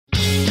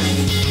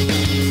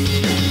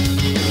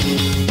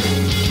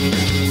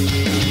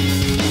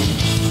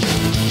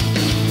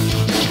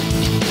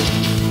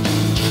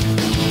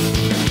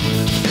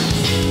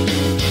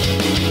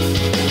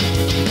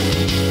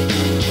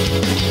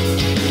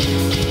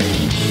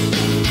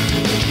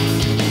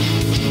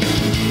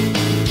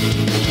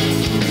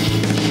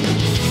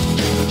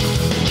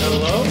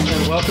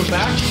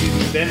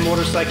Ben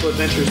Motorcycle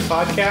Adventures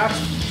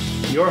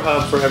podcast, your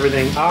hub for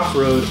everything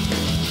off-road,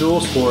 dual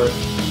sport,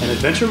 and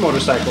adventure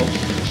motorcycle.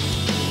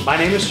 My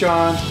name is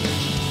John.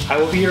 I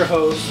will be your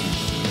host.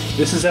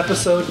 This is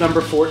episode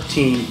number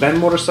 14, Ben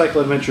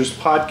Motorcycle Adventures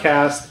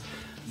podcast.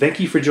 Thank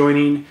you for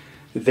joining.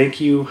 Thank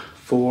you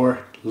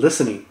for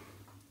listening.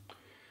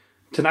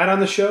 Tonight on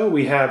the show,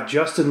 we have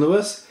Justin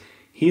Lewis.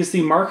 He is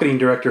the marketing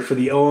director for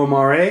the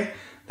OMRA.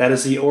 That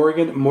is the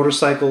Oregon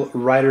Motorcycle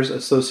Riders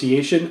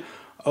Association,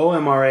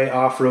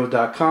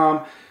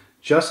 OMRAoffroad.com.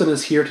 Justin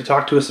is here to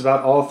talk to us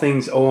about all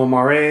things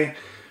OMRA,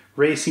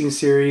 racing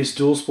series,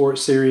 dual sport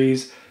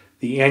series,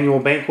 the annual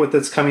banquet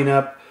that's coming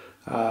up,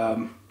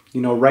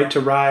 right to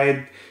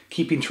ride,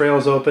 keeping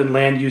trails open,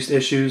 land use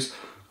issues,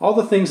 all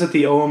the things that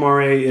the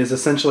OMRA is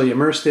essentially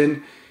immersed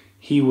in,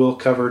 he will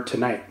cover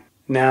tonight.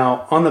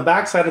 Now, on the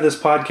backside of this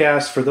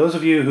podcast, for those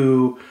of you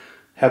who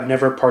have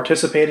never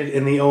participated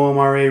in the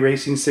OMRA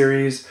racing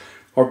series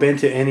or been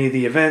to any of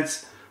the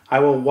events, I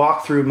will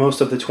walk through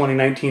most of the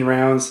 2019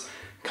 rounds,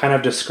 kind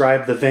of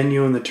describe the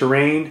venue and the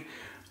terrain.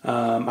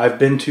 I've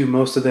been to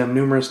most of them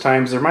numerous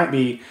times. There might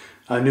be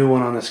a new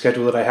one on the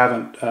schedule that I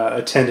haven't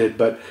attended,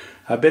 but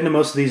I've been to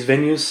most of these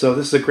venues, so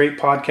this is a great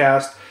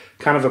podcast,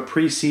 kind of a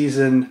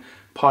preseason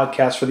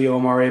podcast for the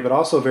OMRA, but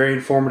also very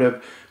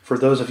informative for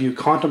those of you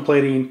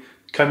contemplating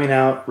coming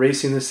out,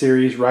 racing the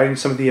series, riding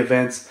some of the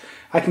events.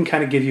 I can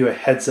kind of give you a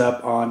heads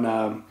up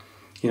on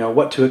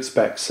what to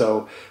expect.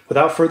 So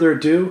without further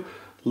ado,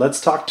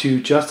 let's talk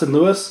to Justin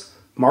Lewis,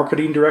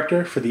 Marketing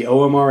Director for the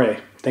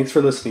OMRA. Thanks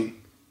for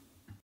listening.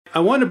 I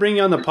wanted to bring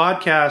you on the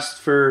podcast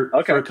for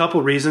a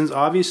couple reasons.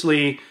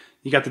 Obviously,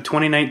 you got the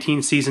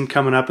 2019 season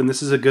coming up, and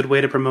this is a good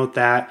way to promote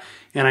that.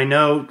 And I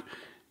know,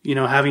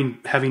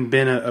 having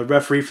been a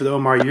referee for the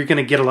OMRA, you're going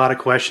to get a lot of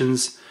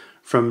questions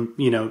from,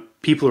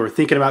 people who are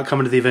thinking about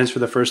coming to the events for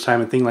the first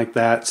time and things like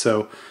that.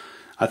 So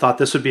I thought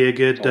this would be a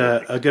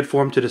good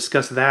forum to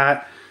discuss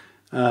that.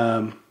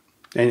 And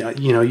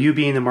you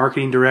being the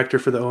marketing director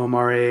for the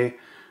OMRA,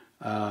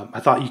 I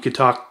thought you could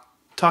talk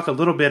a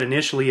little bit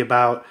initially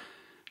about,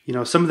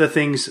 some of the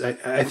things.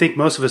 I think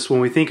most of us,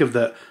 when we think of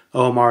the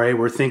OMRA,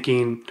 we're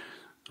thinking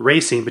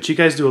racing, but you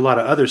guys do a lot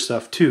of other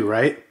stuff too,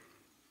 right?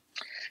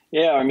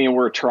 Yeah,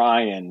 we're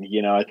trying.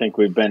 I think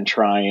we've been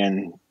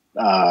trying.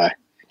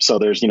 So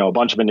there's a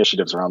bunch of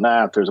initiatives around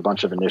that. There's a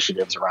bunch of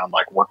initiatives around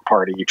like work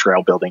party,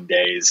 trail building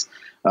days,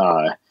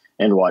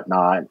 and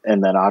whatnot.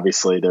 And then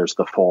obviously there's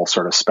the full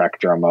sort of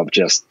spectrum of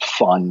just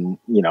fun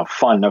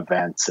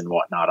events and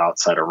whatnot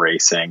outside of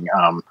racing.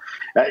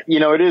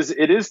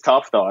 It is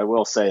tough though. I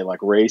will say like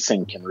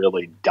racing can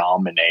really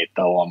dominate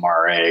the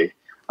OMRA,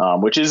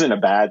 which isn't a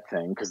bad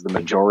thing because the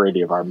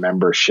majority of our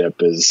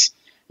membership is,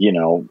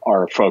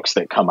 are folks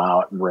that come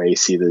out and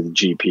race either the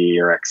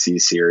GP or XC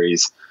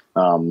series.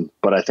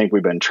 But I think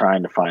we've been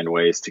trying to find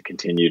ways to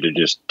continue to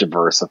just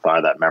diversify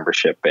that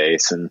membership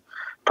base and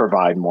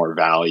provide more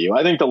value.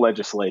 I think the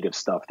legislative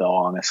stuff, though,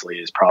 honestly,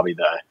 is probably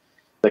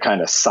the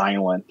kind of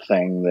silent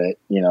thing that,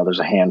 there's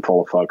a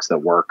handful of folks that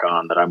work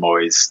on that I'm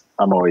always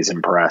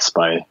impressed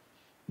by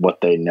what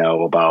they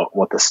know about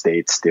what the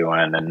state's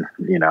doing and,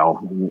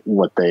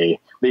 what the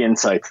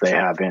insights they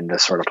have into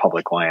sort of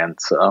public land.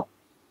 So,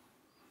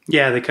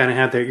 yeah, they kind of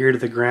have their ear to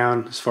the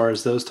ground as far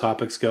as those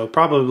topics go.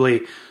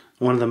 Probably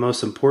one of the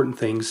most important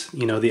things, the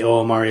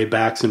OMRA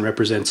backs and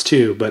represents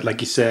too. But like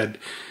you said,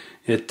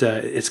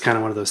 it's kind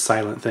of one of those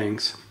silent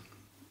things.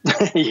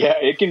 Yeah,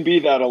 it can be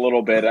that a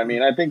little bit.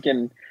 I think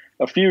in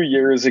a few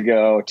years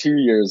ago, 2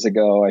 years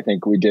ago, I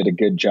think we did a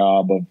good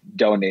job of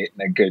donating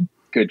a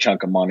good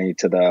chunk of money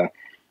to the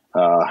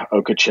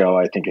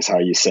Okocho, I think is how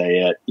you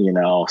say it,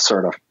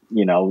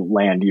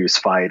 land use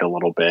fight a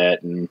little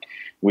bit. And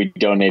we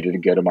donated a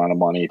good amount of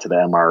money to the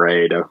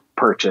MRA to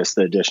purchase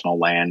the additional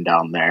land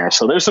down there.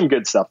 So there's some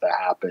good stuff that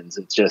happens.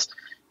 It's just,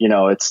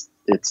 it's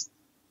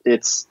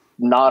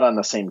not on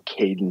the same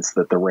cadence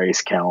that the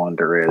race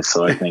calendar is.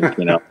 So I think,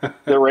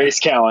 the race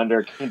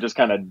calendar can just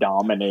kind of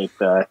dominate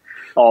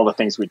all the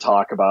things we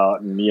talk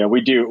about. And,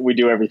 we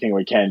do everything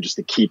we can just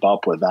to keep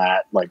up with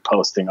that, like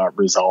posting our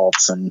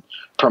results and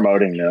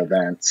promoting the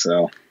event.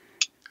 So.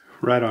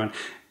 Right on.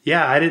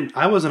 Yeah.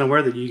 I wasn't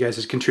aware that you guys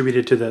had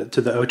contributed to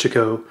the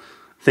Ochiko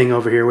thing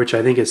over here, which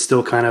I think is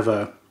still kind of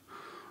a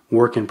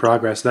work in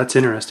progress. That's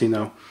interesting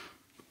though.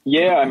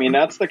 Yeah,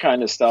 that's the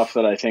kind of stuff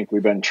that I think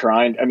we've been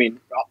trying.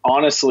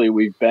 Honestly,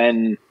 we've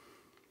done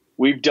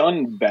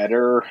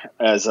better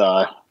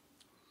on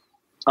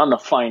the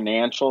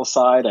financial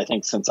side. I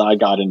think since I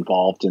got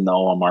involved in the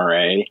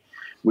OMRA,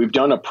 we've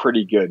done a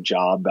pretty good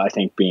job, I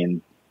think,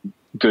 being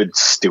good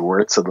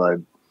stewards of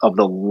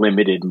the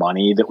limited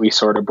money that we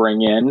sort of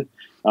bring in.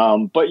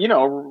 But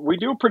we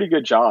do a pretty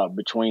good job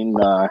between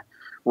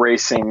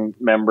racing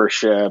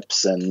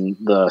memberships and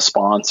the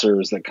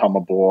sponsors that come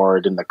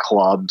aboard and the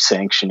club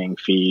sanctioning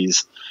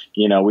fees.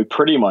 We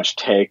pretty much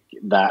take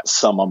that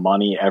sum of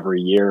money every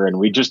year and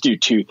we just do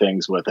two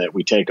things with it.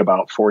 We take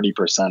about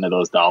 40% of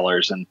those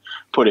dollars and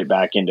put it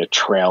back into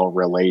trail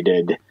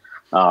related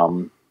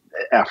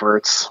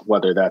efforts,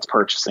 whether that's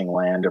purchasing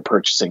land or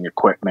purchasing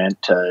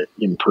equipment to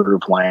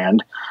improve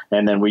land.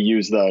 And then we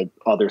use the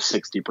other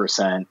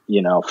 60%,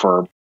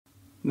 for.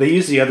 They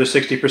use the other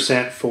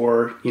 60%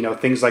 for,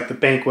 things like the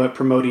banquet,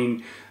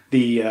 promoting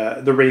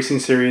the racing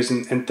series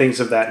and things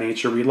of that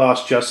nature. We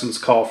lost Justin's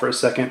call for a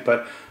second,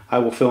 but I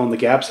will fill in the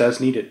gaps as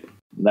needed.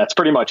 That's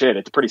pretty much it.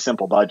 It's a pretty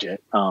simple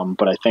budget.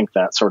 But I think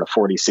that sort of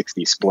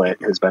 40-60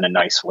 split has been a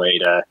nice way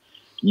to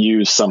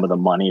use some of the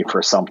money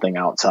for something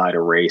outside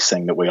of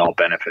racing that we all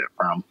benefit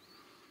from.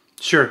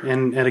 Sure.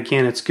 And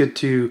again, it's good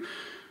to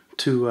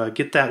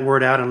get that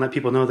word out and let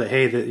people know that,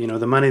 hey, that,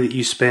 the money that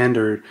you spend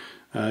or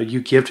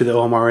you give to the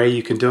OMRA,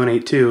 you can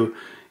donate to,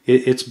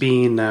 it's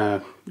being,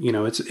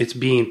 it's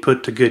being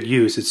put to good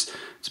use.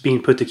 It's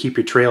being put to keep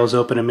your trails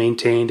open and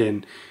maintained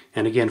and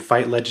again,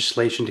 fight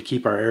legislation to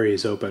keep our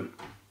areas open.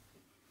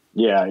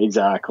 Yeah,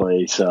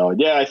 exactly. So,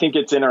 yeah, I think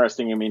it's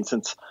interesting. I mean,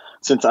 since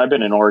I've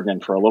been in Oregon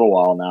for a little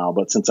while now,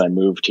 but since I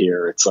moved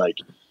here, it's like,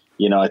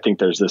 I think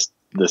there's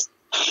this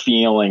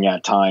feeling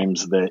at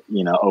times that,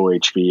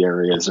 OHV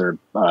areas are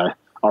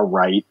a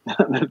right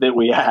that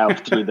we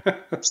have through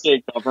the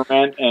state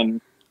government.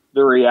 And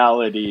the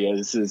reality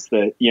is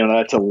that,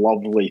 that's a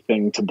lovely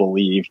thing to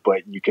believe,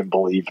 but you can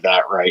believe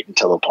that right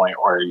until the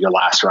point where your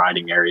last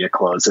riding area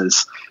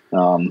closes.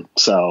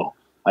 So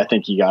I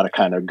think you got to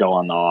kind of go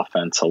on the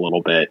offense a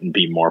little bit and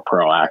be more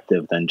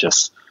proactive than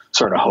just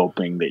sort of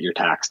hoping that your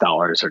tax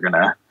dollars are going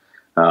to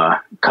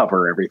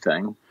cover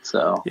everything.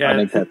 So yeah, I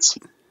think that's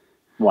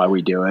why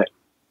we do it.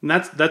 And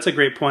that's a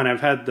great point. I've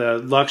had the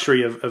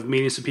luxury of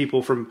meeting some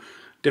people from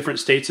different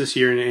states this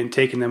year and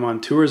taking them on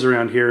tours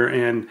around here.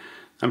 And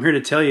I'm here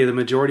to tell you the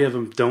majority of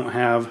them don't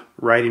have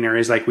riding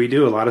areas like we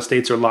do. A lot of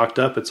states are locked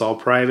up. It's all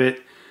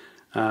private.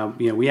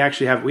 We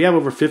actually have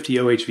over 50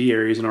 OHV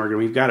areas in Oregon.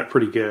 We've got it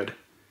pretty good.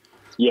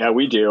 Yeah,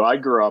 we do. I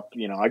grew up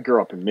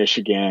in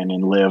Michigan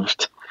and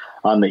lived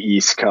on the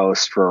East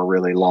Coast for a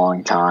really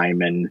long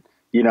time. And,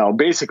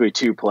 basically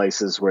two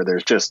places where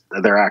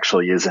there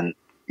actually isn't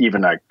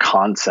even a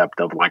concept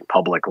of like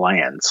public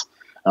lands,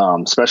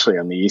 especially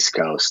on the East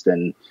Coast.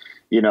 And,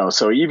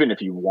 so even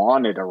if you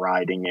wanted a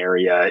riding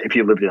area, if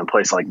you lived in a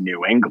place like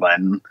New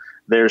England,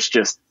 there's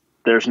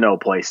no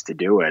place to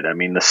do it. I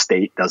mean, the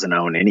state doesn't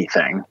own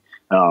anything.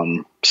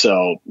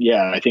 So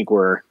yeah, I think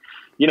we're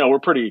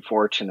pretty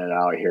fortunate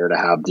out here to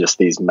have just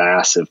these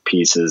massive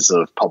pieces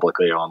of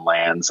publicly owned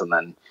lands and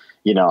then,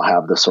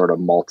 have the sort of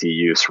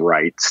multi-use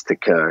rights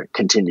to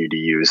continue to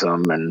use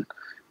them. And,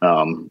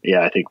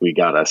 I think we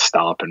got to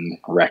stop and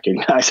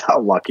recognize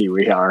how lucky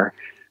we are.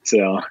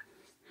 So.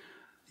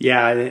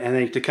 Yeah. I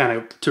think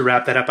to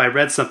wrap that up, I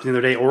read something the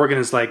other day. Oregon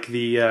is like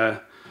the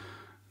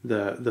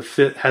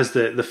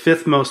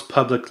fifth most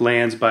public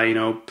lands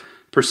by,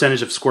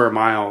 percentage of square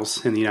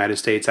miles in the United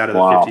States out of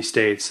the 50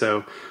 states.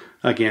 So,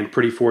 again,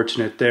 pretty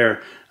fortunate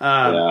there.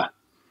 I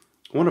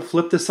want to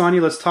flip this on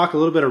you. Let's talk a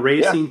little bit of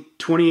racing. Yeah.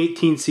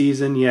 2018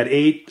 season, you had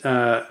 8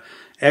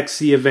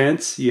 XC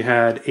events. You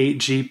had 8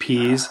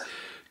 GPs.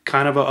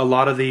 Kind of a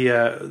lot of the,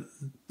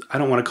 I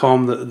don't want to call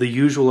them the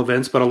usual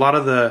events, but a lot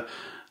of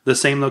the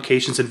same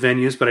locations and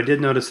venues. But I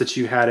did notice that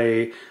you had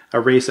a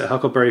race at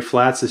Huckleberry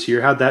Flats this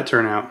year. How'd that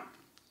turn out?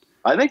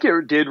 I think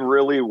it did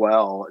really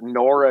well.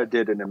 Nora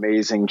did an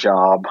amazing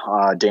job.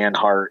 Dan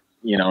Hart,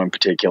 in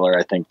particular,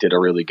 I think did a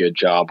really good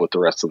job with the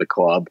rest of the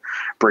club,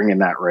 bringing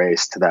that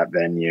race to that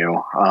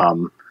venue.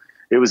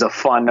 It was a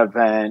fun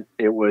event.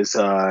 It was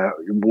a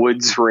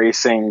woods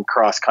racing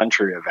cross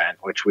country event,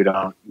 which we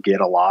don't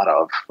get a lot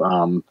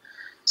of.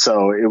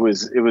 So it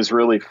was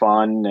really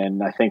fun.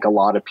 And I think a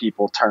lot of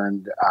people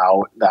turned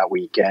out that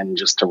weekend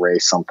just to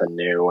race something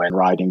new, and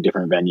riding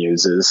different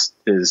venues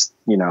is,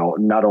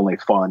 not only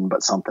fun,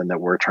 but something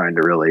that we're trying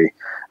to really,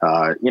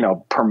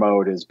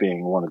 promote as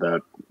being one of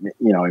the,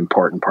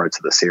 important parts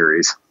of the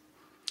series.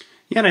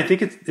 Yeah. And I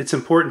think it's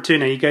important too.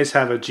 Now you guys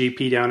have a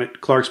GP down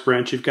at Clark's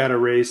Branch. You've got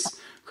a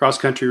cross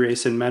country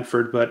race in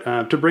Medford,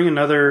 but to bring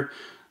another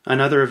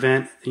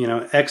event,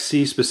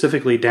 XC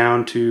specifically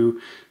down to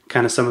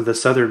kind of some of the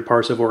southern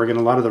parts of Oregon.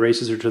 A lot of the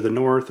races are to the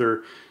north,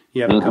 or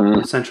you have a couple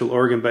in Central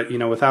Oregon, but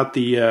without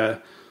the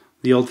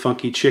old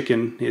funky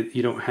chicken,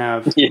 you don't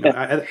have.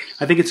 Yeah.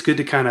 I think it's good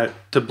to kind of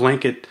to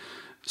blanket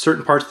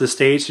certain parts of the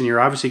states, and you're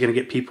obviously going to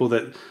get people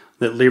that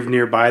live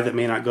nearby that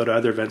may not go to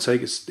other events. So I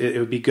think it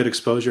would be good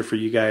exposure for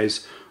you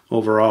guys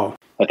overall.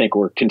 I think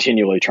we're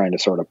continually trying to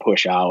sort of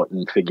push out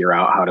and figure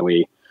out how do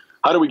we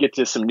get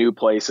to some new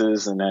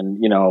places, and then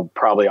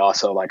probably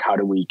also like how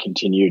do we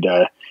continue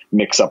to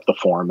mix up the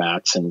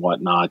formats and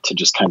whatnot to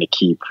just kind of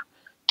keep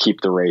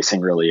the racing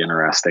really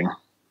interesting.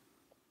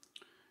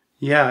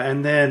 Yeah,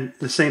 and then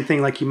the same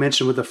thing like you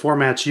mentioned with the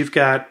formats, you've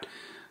got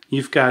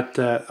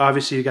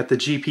obviously you got the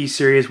GP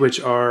series, which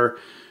are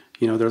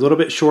they're a little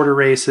bit shorter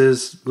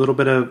races, a little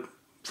bit of,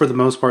 for the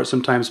most part,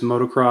 sometimes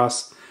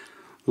motocross,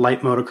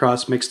 light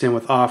motocross mixed in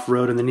with off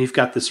road, and then you've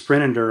got the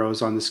sprint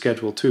enduros on the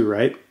schedule too,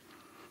 right?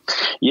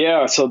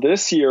 Yeah, so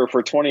this year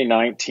for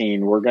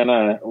 2019,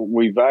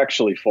 we've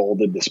actually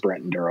folded the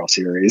Sprint Enduro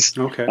series.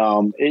 Okay.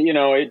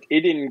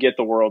 It didn't get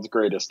the world's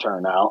greatest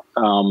turnout,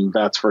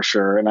 that's for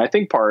sure. And I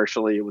think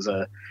partially it was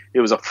a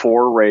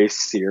 4-race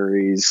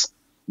series.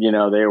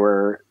 They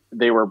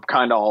were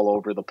kind of all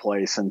over the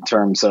place in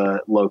terms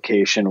of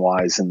location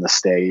wise in the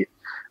state.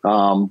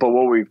 But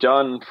what we've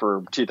done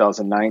for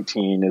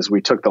 2019 is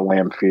we took the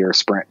Lamphere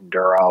Sprint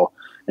Enduro,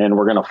 and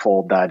we're going to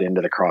fold that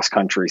into the cross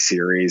country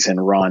series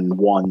and run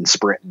one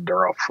Sprint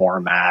Enduro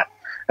format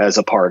as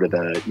a part of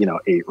the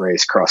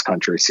 8-race cross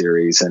country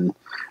series. And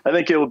I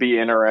think it will be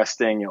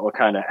interesting. It will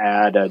kind of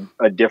add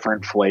a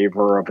different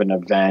flavor of an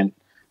event.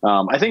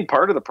 I think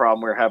part of the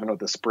problem we're having with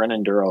the Sprint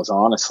Enduros,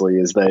 honestly,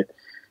 is that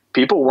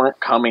people weren't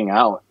coming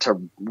out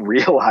to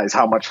realize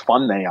how much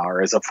fun they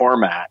are as a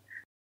format.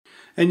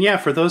 And yeah,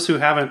 for those who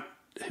haven't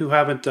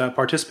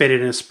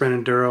participated in a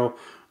Sprint Enduro,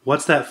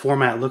 what's that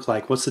format look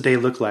like? What's the day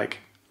look like?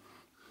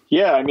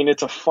 Yeah, I mean,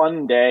 it's a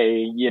fun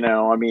day,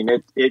 I mean,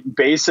 it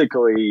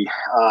basically,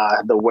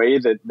 the way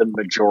that the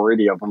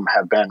majority of them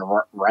have been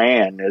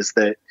ran is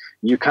that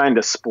you kind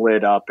of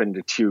split up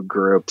into 2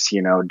 groups,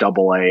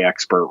 AA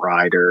expert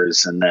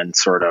riders, and then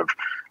sort of,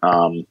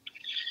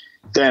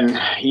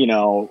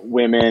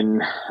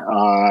 women,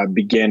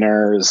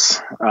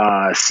 beginners,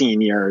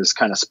 seniors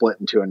kind of split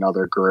into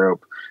another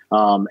group.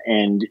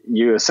 And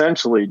you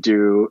essentially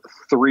do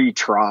 3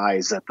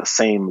 tries at the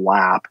same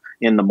lap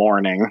in the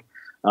morning.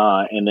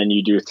 And then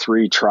you do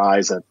 3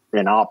 tries at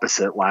an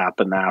opposite lap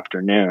in the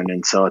afternoon.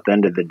 And so at the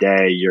end of the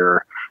day,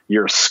 your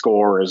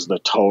score is the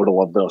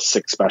total of those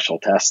 6 special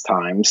test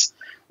times.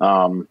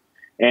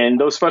 And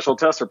those special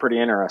tests are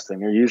pretty interesting.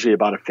 They're usually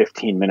about a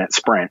 15-minute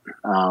sprint.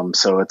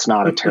 So it's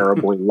not a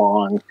terribly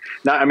long.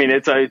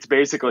 It's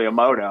basically a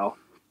moto.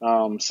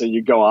 So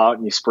you go out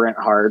and you sprint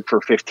hard for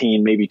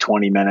 15, maybe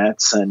 20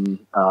 minutes, and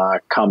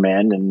come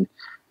in and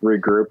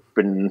regroup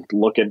and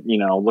look at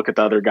the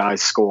other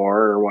guy's score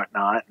or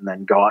whatnot, and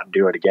then go out and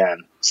do it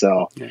again.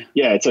 So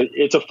yeah,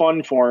 it's a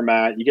fun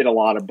format. You get a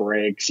lot of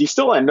breaks. You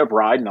still end up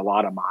riding a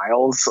lot of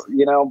miles,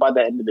 by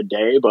the end of the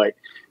day, but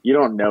you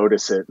don't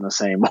notice it in the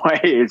same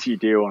way as you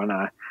do on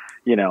a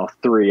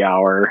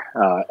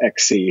 3-hour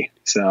XC.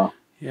 So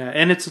yeah,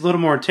 and it's a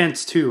little more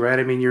intense too, right?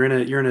 I mean, you're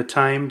in a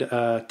timed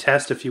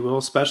test, if you will,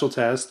 special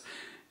test.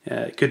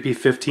 It could be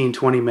 15,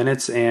 20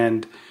 minutes,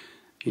 and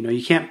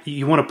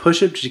you want to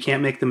push it, but you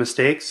can't make the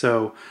mistake.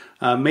 So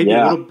maybe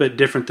a little bit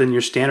different than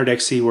your standard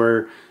XC,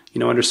 where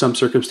under some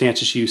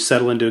circumstances you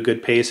settle into a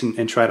good pace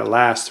and try to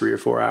last 3 or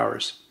 4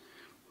 hours.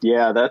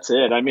 Yeah, that's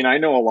it. I mean, I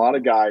know a lot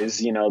of guys,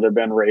 they've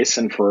been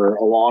racing for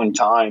a long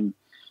time.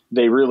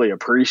 They really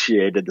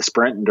appreciated the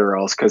Sprint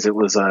Enduros because it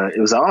was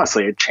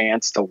honestly a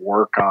chance to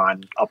work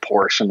on a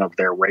portion of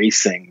their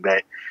racing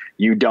that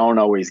you don't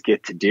always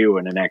get to do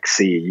in an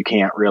XC. You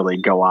can't really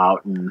go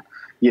out and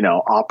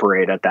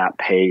operate at that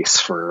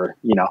pace for,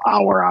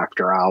 hour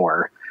after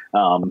hour.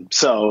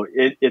 So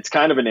it's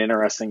kind of an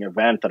interesting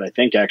event that I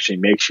think actually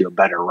makes you a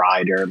better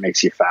rider,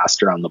 makes you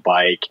faster on the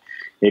bike.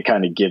 It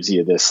kind of gives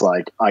you this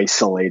like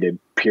isolated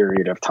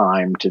period of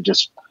time to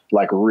just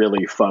like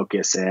really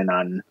focus in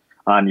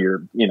on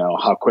your,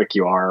 how quick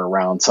you are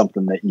around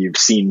something that you've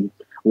seen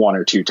 1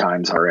 or 2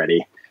 times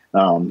already.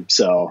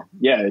 So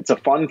yeah, it's a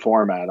fun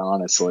format,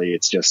 honestly.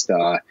 It's just,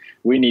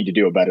 we need to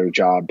do a better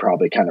job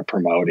probably kind of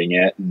promoting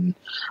it, and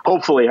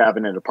hopefully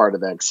having it a part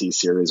of the XC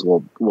series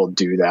will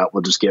do that.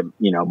 We'll just get,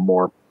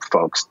 more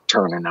folks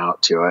turning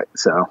out to it.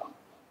 So.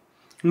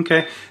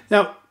 Okay.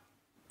 Now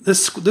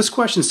this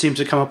question seems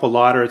to come up a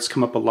lot, or it's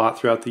come up a lot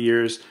throughout the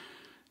years.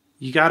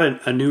 You got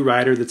a new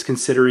rider that's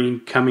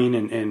considering coming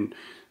and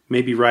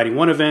maybe riding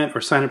one event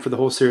or sign up for the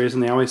whole series.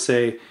 And they always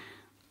say,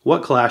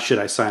 what class should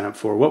I sign up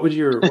for? What would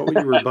your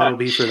rebuttal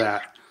be for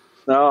that?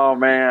 Oh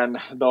man,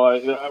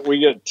 we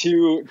get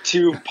two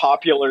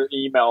popular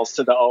emails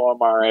to the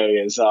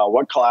OMRA is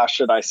what class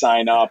should I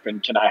sign up,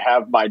 and can I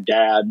have my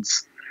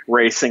dad's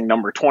racing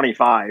number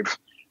 25?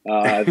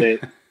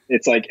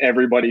 It's like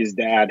everybody's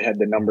dad had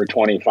the number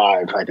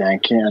 25, I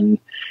think. And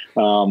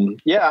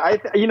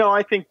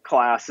I think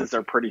classes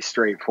are pretty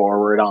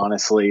straightforward,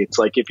 honestly. It's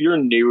like if you're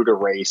new to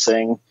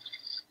racing,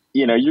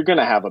 you're going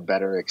to have a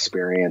better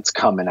experience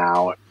coming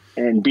out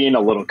and being a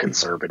little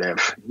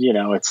conservative.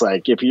 It's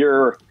like if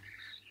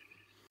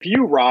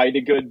you ride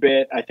a good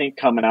bit, I think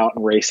coming out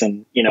and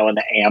racing, in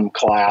the AM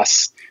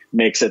class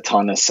makes a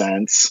ton of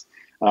sense.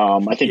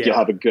 I think you'll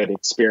have a good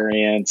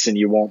experience and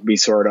you won't be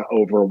sort of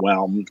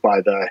overwhelmed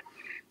by the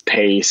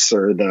pace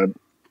or the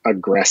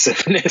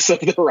aggressiveness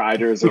of the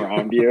riders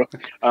around you.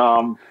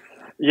 And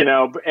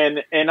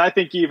I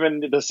think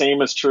even the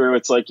same is true.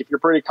 It's like, if you're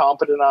pretty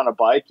competent on a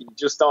bike, you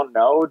just don't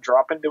know,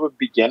 drop into a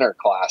beginner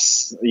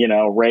class,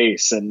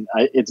 race. And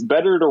it's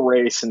better to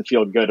race and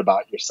feel good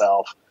about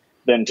yourself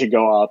than to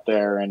go out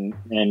there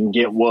and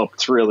get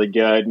whooped really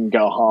good and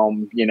go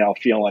home,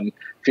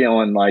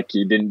 feeling like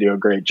you didn't do a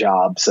great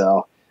job.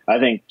 So I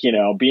think,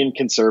 being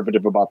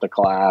conservative about the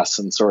class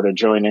and sort of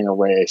joining a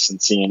race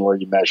and seeing where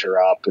you measure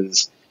up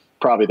is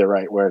probably the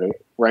right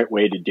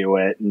way to do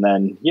it. And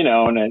then,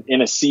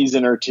 in a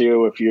season or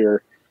two, if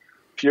you're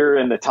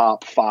in the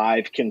top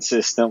 5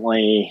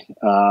 consistently,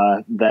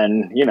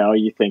 then,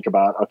 you think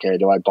about, okay,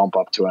 do I bump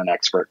up to an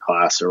expert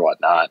class or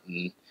whatnot?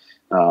 And,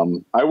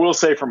 I will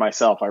say for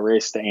myself, I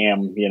raced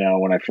AM,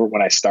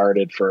 when I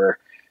started for,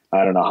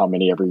 I don't know how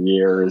many ever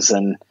years.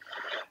 And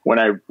when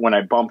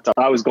I bumped up,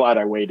 I was glad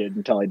I waited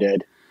until I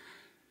did.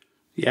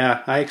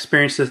 Yeah, I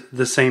experienced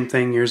the same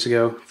thing years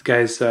ago. The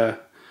guys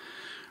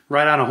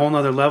right on a whole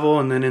nother level,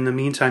 and then in the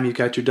meantime, you've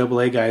got your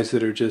AA guys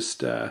that are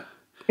just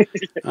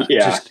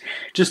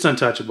just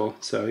untouchable.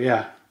 So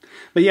yeah,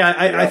 but yeah,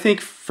 I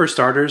think for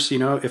starters,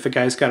 if a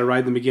guy's got to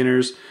ride the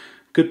beginners,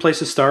 good place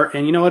to start.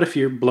 And you know what? If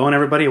you're blowing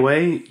everybody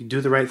away, you do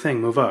the right thing.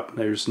 Move up.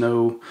 There's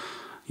no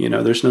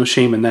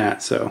shame in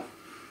that. So.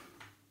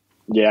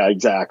 Yeah,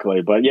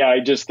 exactly. But yeah,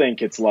 I just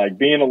think it's like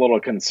being a little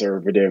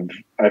conservative.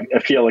 I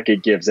feel like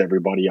it gives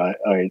everybody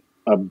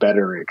a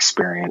better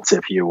experience,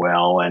 if you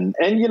will. And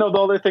the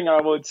other thing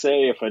I would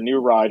say, if a new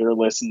rider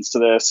listens to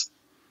this,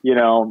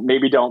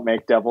 maybe don't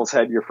make Devil's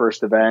Head your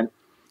first event.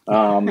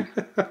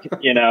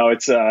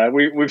 It's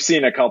we've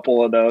seen a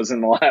couple of those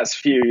in the last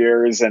few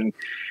years, and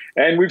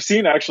we've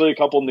seen actually a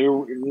couple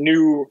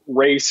new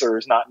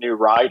racers, not new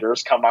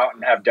riders, come out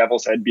and have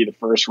Devil's Head be the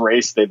first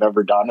race they've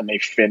ever done, and they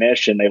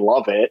finish and they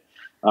love it.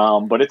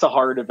 But it's a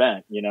hard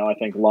event. I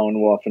think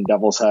Lone Wolf and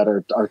Devil's Head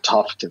are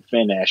tough to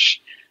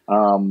finish,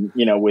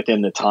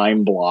 within the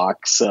time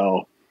block.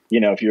 So,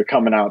 if you're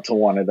coming out to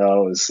one of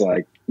those,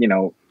 like,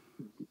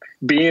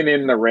 being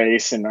in the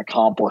race and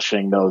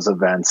accomplishing those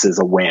events is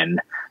a win.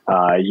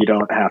 You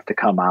don't have to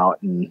come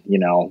out and,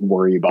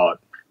 worry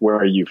about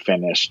where you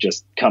finish.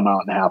 Just come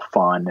out and have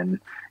fun and,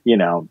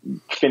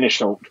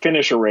 finish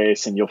a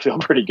race, and you'll feel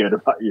pretty good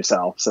about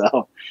yourself.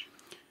 So.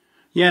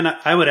 Yeah, and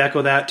I would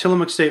echo that.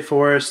 Tillamook State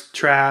Forest,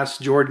 Trask,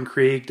 Jordan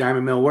Creek,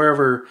 Diamond Mill,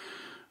 wherever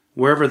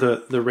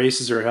the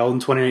races are held in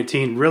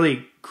 2019,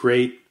 really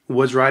great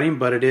woods riding,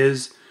 but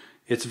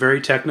it's very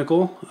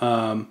technical.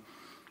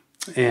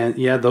 And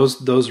yeah,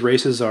 those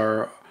races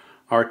are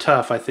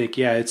tough. I think,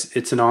 yeah,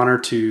 it's an honor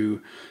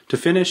to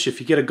finish. If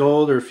you get a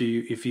gold or if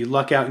you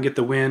luck out and get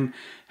the win,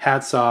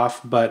 hats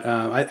off. But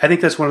I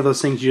think that's one of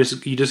those things you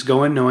just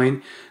go in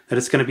knowing that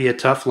it's going to be a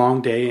tough,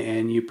 long day,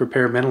 and you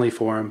prepare mentally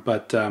for them.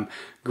 But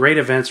great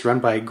events run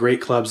by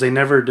great clubs. They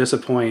never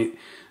disappoint,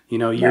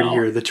 year to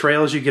year. The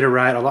trails you get to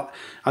ride, a lot.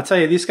 I'll tell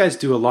you, these guys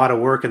do a lot of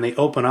work, and they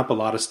open up a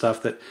lot of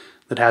stuff that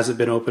hasn't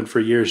been open for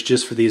years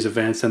just for these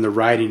events, and the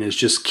riding is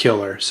just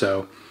killer.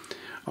 So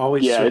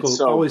always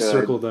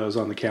circle those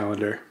on the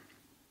calendar.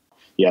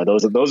 Yeah,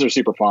 those are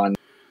super fun.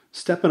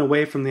 Stepping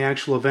away from the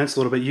actual events a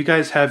little bit, you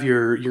guys have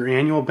your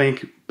annual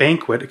banquet,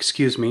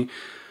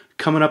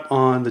 coming up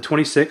on the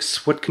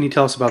 26th. What can you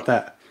tell us about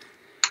that?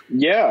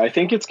 Yeah, I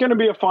think it's going to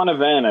be a fun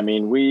event. I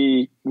mean,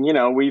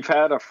 we've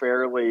had a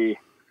fairly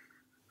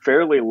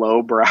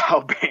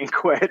lowbrow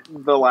banquet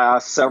the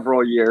last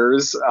several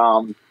years,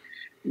 and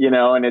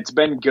it's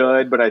been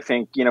good. But I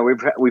think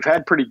we've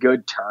had pretty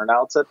good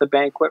turnouts at the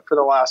banquet for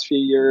the last few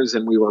years,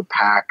 and we were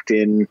packed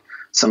in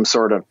some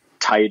sort of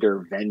tighter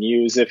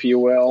venues, if you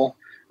will.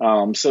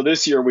 So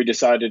this year we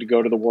decided to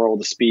go to the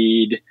World of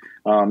Speed.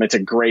 It's a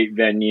great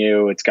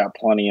venue. It's got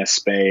plenty of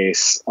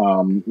space.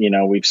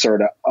 We've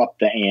sort of upped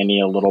the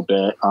ante a little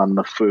bit on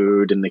the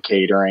food and the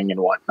catering and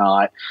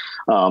whatnot.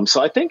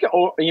 So I think,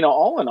 all in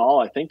all,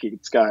 I think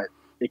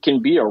it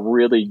can be a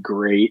really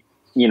great,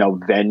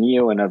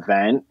 venue and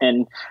event,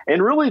 and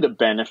really the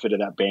benefit of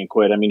that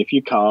banquet. I mean, if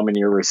you come and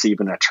you're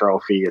receiving a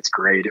trophy, it's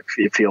great.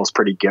 It feels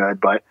pretty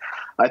good, but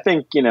I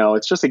think,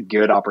 it's just a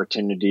good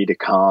opportunity to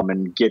come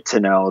and get to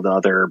know the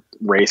other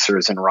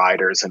racers and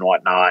riders and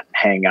whatnot, and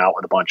hang out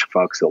with a bunch of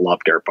folks that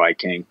love dirt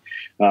biking.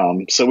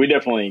 So we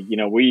definitely,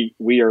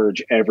 we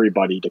urge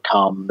everybody to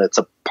come that's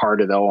a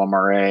part of the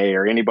OMRA,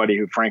 or anybody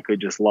who frankly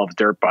just loves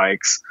dirt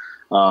bikes.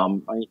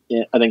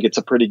 I think it's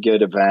a pretty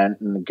good event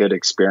and a good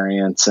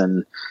experience.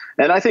 And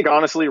I think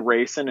honestly,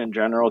 racing in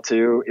general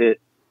too,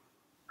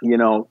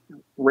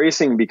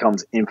 racing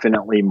becomes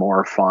infinitely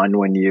more fun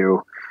when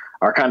you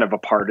are kind of a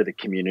part of the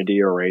community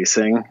you're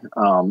racing.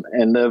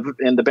 And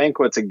the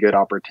banquet's a good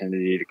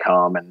opportunity to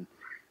come and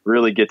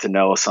really get to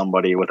know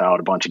somebody without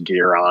a bunch of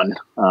gear on,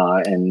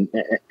 and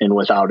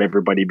without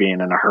everybody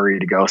being in a hurry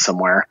to go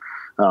somewhere.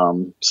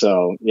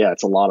 So yeah,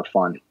 it's a lot of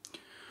fun.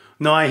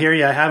 No, I hear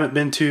you. I haven't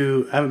been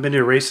to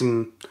a race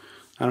in,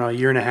 I don't know, a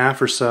year and a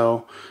half or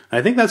so.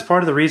 I think that's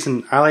part of the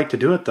reason I like to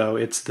do it, though.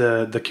 It's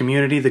the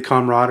community, the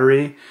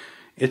camaraderie.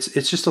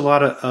 It's just a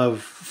lot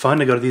of fun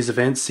to go to these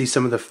events, see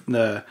some of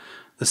the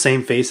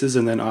same faces,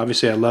 and then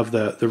obviously I love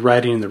the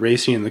riding and the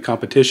racing and the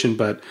competition.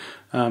 But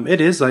it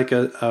is like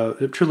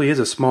it truly is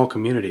a small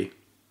community.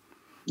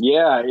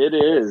 Yeah, it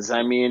is.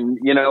 I mean,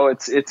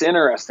 it's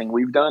interesting.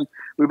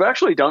 We've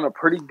actually done a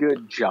pretty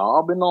good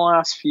job in the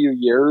last few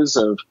years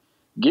of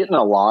getting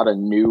a lot of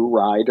new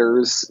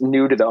riders,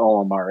 new to the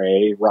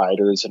OMRA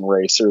riders and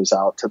racers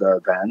out to the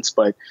events.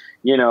 But,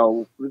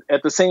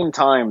 at the same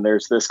time,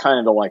 there's this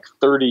kind of like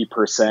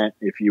 30%,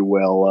 if you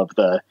will, of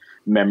the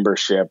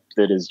membership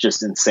that is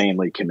just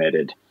insanely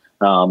committed.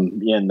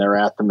 And they're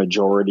at the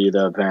majority of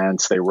the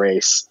events. They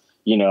race,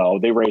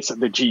 they race at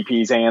the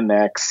GPs and the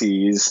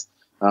XCs.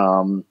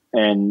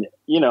 And,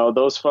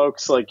 those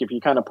folks, like, if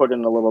you kind of put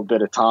in a little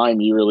bit of time,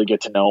 you really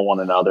get to know one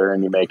another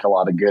and you make a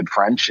lot of good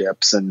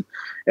friendships. And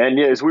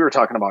yeah, as we were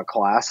talking about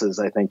classes,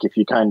 I think if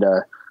you kind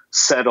of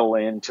settle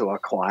into a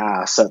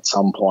class at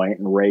some point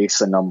and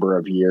race a number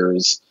of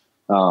years,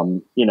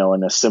 in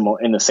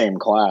the same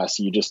class,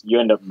 you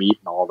end up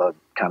meeting all the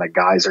kind of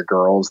guys or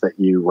girls that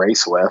you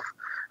race with,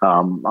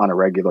 on a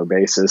regular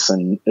basis.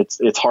 And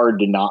it's hard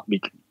to not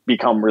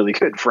become really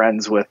good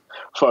friends with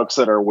folks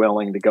that are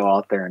willing to go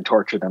out there and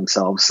torture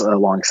themselves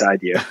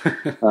alongside you.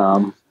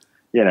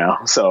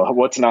 So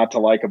what's not to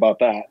like about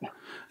that?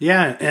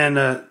 Yeah.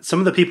 And some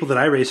of the people that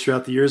I raced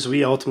throughout the years,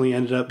 we ultimately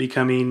ended up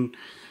becoming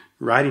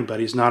riding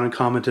buddies. Not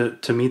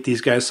uncommon to meet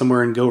these guys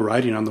somewhere and go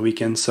riding on the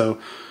weekend. So,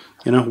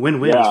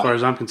 win-win as far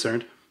as I'm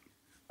concerned.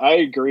 I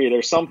agree.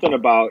 There's something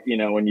about,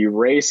 when you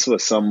race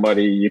with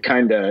somebody,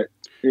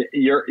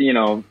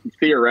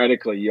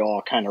 theoretically you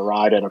all kind of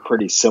ride at a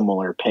pretty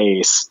similar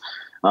pace.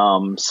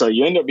 So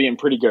you end up being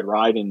pretty good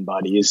riding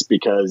buddies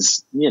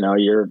because,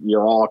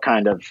 you're all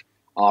kind of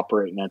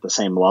operating at the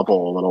same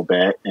level a little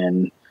bit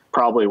and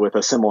probably with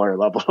a similar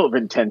level of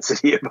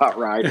intensity about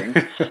riding.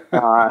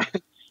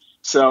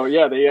 So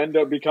yeah, they end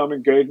up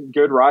becoming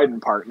good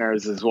riding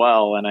partners as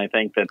well. And I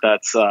think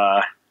that's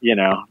one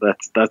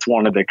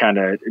of the kind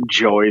of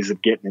joys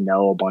of getting to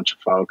know a bunch of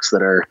folks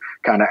that are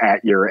kind of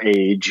at your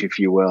age, if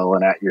you will,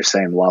 and at your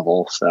same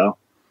level. So.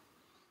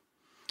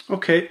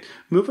 Okay.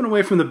 Moving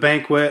away from the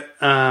banquet,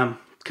 kind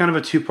of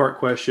a two-part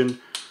question.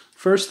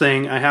 First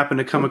thing, I happened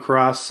to come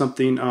across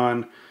something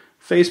on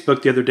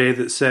Facebook the other day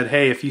that said,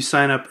 hey, if you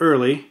sign up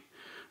early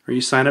or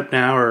you sign up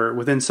now or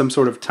within some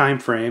sort of time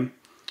frame,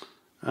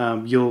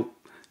 you'll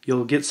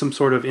get some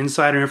sort of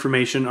insider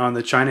information on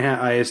the China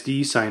Hat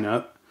ISD sign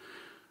up.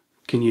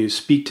 Can you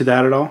speak to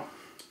that at all?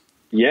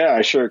 Yeah,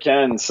 I sure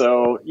can.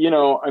 So,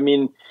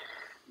 we've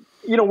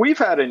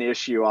had an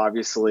issue,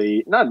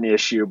 obviously, not an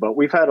issue, but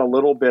we've had a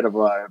little bit of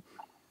a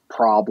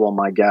problem,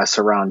 I guess,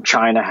 around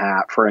China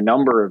Hat for a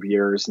number of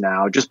years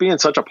now, just being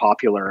such a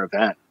popular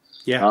event.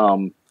 Yeah.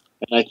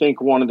 And I think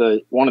one of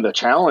the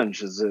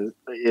challenges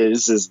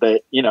is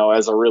that,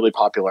 as a really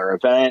popular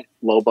event,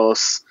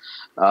 Lobos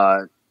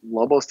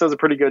does a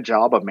pretty good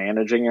job of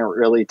managing it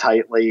really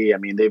tightly. I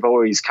mean, they've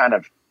always kind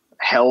of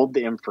held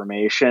the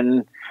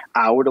information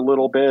out a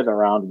little bit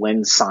around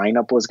when sign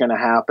up was going to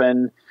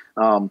happen.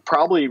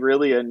 Probably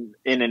really in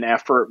an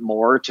effort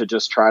more to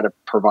just try to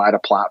provide a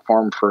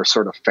platform for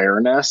sort of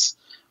fairness.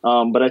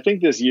 But I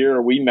think this year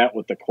we met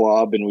with the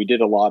club and we did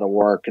a lot of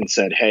work and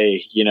said,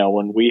 hey,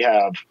 when we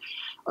have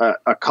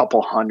a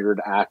couple hundred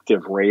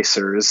active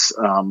racers,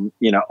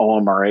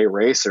 OMRA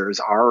racers,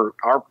 our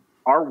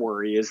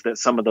worry is that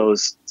some of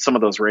those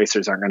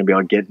racers aren't going to be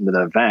able to get into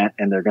the event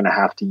and they're going to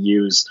have to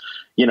use,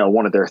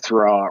 one of their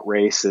throwout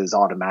races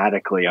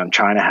automatically on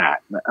China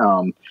Hat.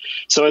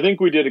 So I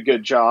think we did a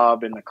good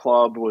job and the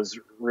club was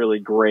really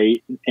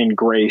great and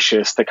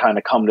gracious to kind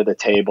of come to the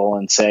table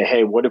and say,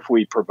 hey, what if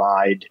we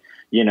provide,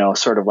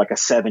 sort of like a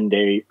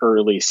 7-day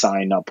early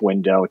sign up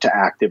window to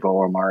active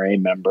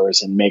OMRA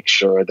members and make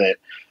sure that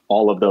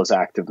all of those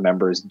active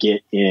members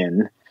get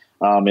in.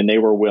 And they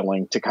were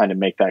willing to kind of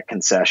make that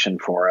concession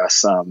for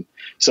us.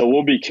 So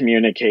we'll be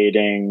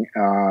communicating,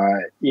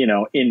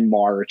 in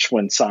March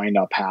when sign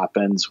up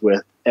happens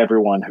with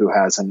everyone who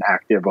has an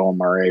active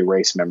OMRA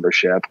race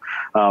membership.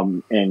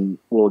 And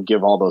we'll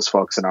give all those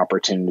folks an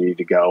opportunity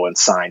to go and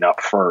sign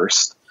up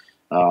first,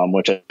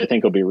 which I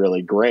think will be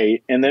really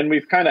great. And then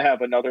we've kind of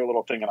have another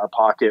little thing in our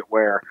pocket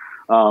where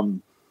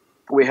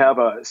we have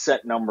a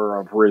set number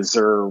of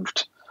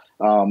reserved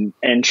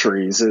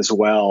entries as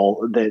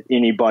well, that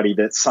anybody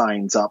that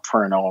signs up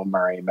for an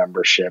OMRA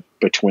membership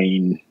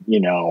between,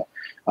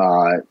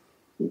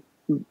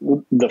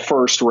 the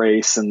first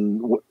race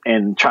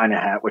and China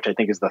Hat, which I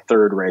think is the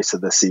third race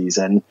of the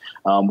season,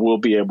 we'll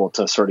be able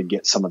to sort of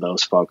get some of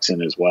those folks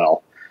in as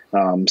well.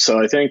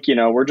 So I think,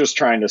 we're just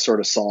trying to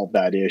sort of solve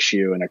that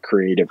issue in a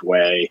creative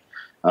way.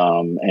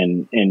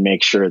 And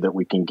make sure that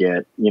we can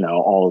get,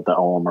 all of the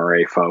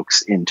OMRA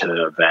folks into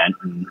the event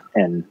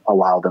and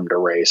allow them to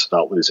race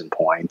without losing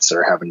points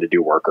or having to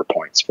do worker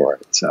points for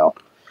it. So,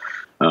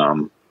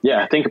 I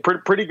think a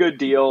pretty good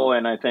deal.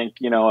 And I think,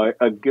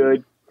 a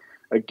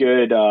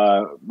good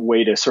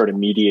way to sort of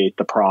mediate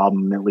the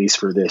problem, at least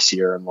for this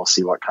year. And we'll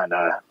see what kind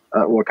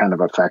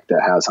of effect it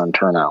has on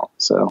turnout.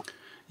 So,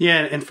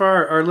 yeah. And for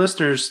our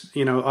listeners,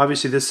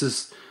 obviously this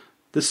is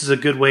a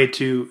good way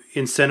to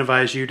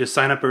incentivize you to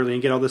sign up early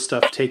and get all this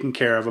stuff taken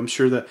care of. I'm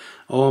sure that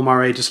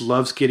OMRA just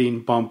loves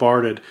getting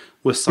bombarded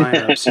with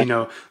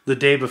signups, the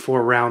day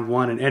before round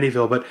one in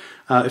Eddyville. But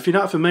if you're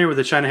not familiar with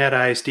the China Hat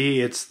ISD,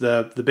 it's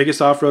the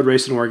biggest off-road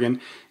race in Oregon,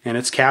 and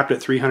it's capped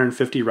at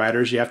 350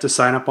 riders. You have to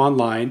sign up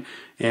online,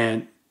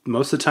 and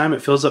most of the time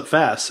it fills up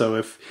fast. So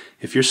if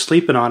you're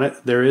sleeping on it,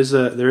 there is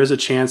a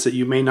chance that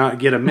you may not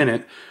get a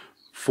minute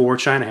for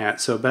China Hat.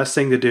 So best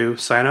thing to do,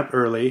 sign up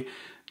early.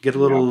 Get a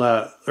little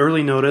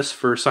early notice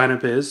for sign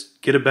up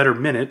get a better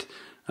minute.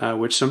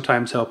 which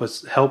sometimes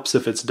helps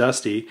if it's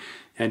dusty,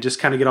 and just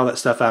kind of get all that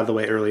stuff out of the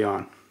way early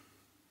on.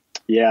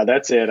 Yeah,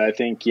 that's it. I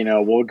think,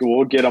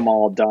 we'll get them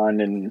all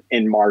done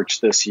in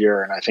March this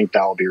year, and I think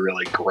that will be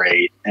really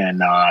great.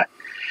 And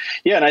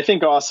and I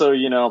think also,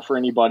 for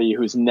anybody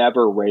who's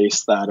never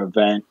raced that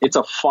event, it's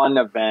a fun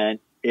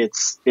event.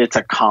 It's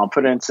a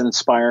confidence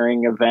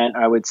inspiring event,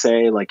 I would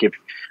say. Like if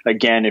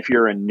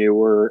you're a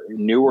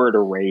newer to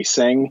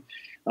racing,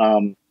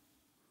 it's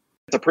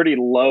a pretty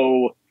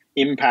low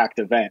impact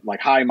event,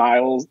 like high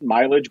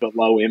mileage, but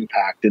low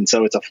impact. And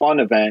so it's a fun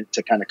event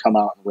to kind of come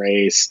out and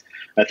race.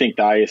 I think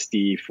the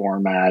ISD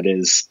format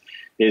is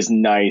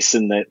nice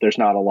in that there's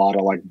not a lot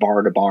of like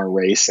bar to bar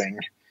racing.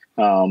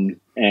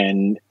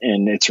 And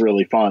it's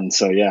really fun.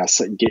 So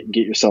get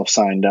yourself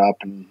signed up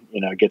and,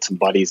 get some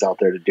buddies out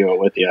there to do it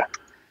with you.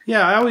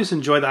 Yeah. I always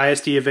enjoy the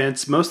ISD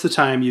events. Most of the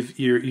time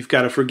you've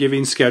got a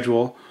forgiving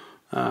schedule.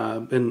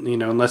 And,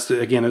 unless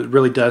again, it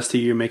really does to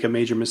you make a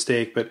major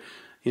mistake, but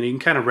you can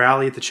kind of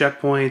rally at the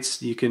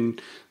checkpoints. You can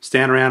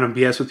stand around and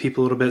BS with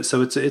people a little bit.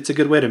 So it's a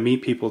good way to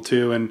meet people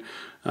too. And,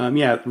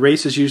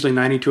 race is usually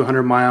 90 to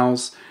 100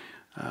 miles.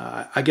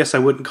 I guess I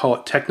wouldn't call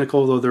it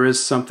technical, though there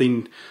is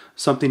something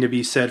to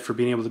be said for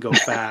being able to go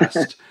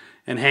fast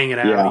and hang it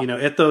out,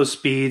 at those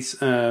speeds,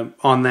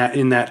 in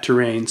that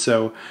terrain.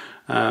 So,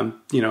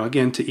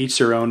 again, to each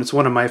their own. It's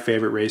one of my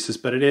favorite races,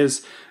 but it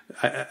is,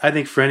 I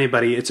think for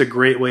anybody, it's a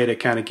great way to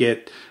kind of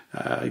get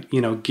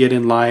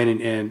in line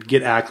and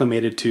get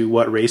acclimated to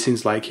what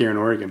racing's like here in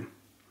Oregon.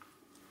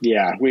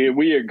 Yeah,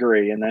 we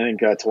agree. And I think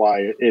that's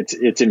why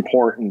it's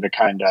important to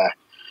kind of,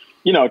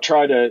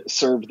 try to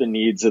serve the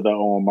needs of the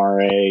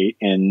OMRA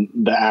and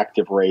the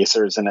active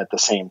racers. And at the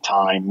same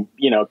time,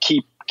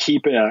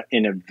 keep an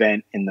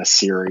event in the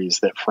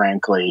series that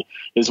frankly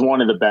is one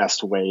of the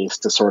best ways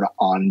to sort of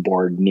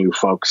onboard new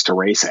folks to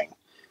racing.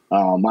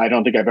 I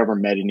don't think I've ever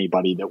met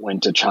anybody that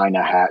went to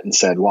China Hat and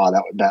said, wow,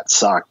 that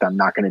sucked. I'm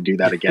not going to do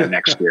that again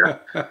next year.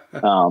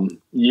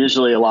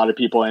 Usually a lot of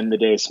people end the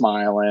day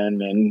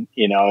smiling and,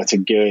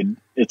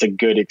 it's a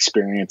good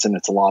experience and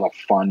it's a lot of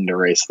fun to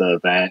race the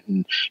event.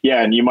 And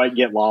you might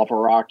get lava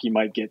rock, you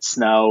might get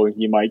snow,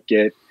 you might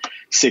get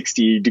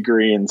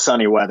 60-degree and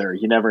sunny weather.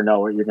 You never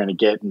know what you're going to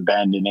get in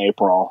Bend in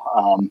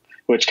April,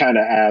 which kind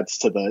of adds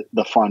to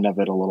the fun of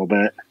it a little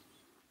bit.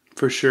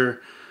 For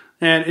sure.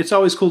 And it's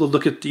always cool to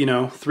look at,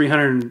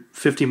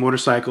 350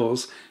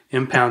 motorcycles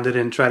impounded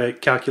and try to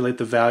calculate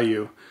the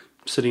value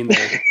sitting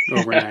there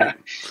overnight.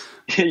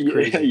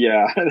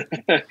 Yeah.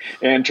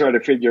 And try to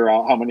figure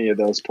out how many of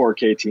those poor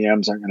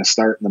KTMs aren't going to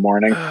start in the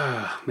morning.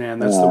 Man,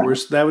 that's the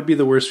worst. That would be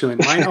the worst feeling.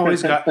 I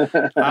always got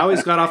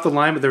off the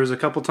line, but there was a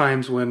couple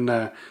times when,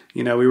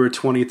 we were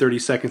 20, 30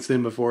 seconds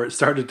in before it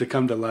started to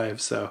come to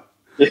life. So,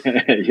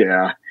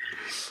 yeah.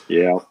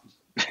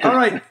 All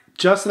right.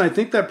 Justin, I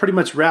think that pretty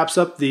much wraps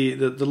up the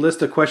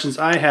list of questions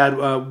I had.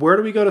 Where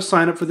do we go to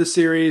sign up for this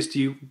series?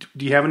 Do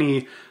you have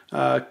any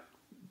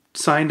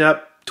signed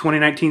up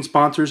 2019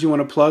 sponsors you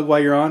want to plug while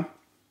you're on?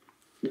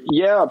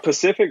 Yeah,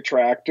 Pacific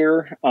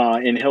Tractor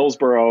in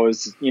Hillsboro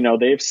is,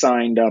 they've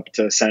signed up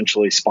to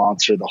essentially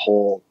sponsor the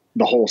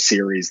whole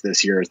series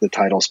this year as the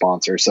title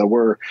sponsor. So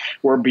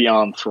we're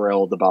beyond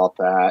thrilled about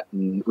that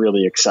and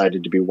really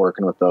excited to be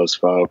working with those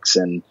folks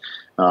and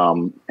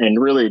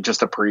really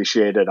just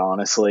appreciate it.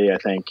 Honestly, I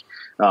think,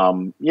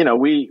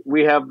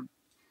 we have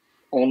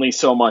only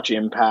so much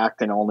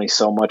impact and only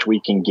so much we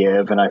can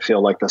give. And I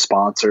feel like the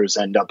sponsors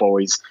end up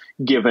always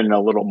giving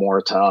a little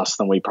more to us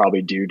than we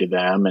probably do to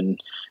them.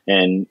 And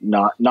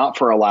not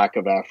for a lack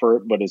of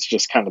effort, but it's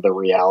just kind of the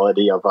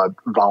reality of a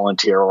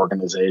volunteer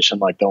organization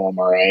like the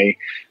OMRA.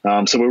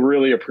 So we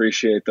really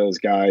appreciate those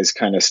guys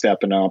kind of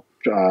stepping up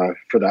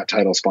for that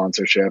title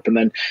sponsorship. And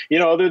then,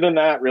 other than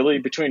that, really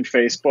between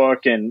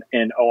Facebook and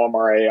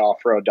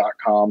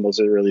OMRAoffroad.com, those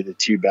are really the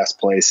two best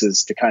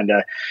places to kind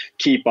of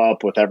keep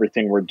up with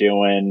everything we're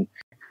doing.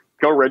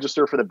 Go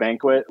register for the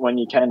banquet when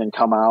you can and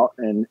come out.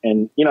 And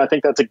I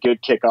think that's a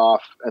good kickoff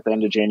at the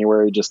end of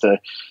January just to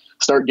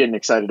start getting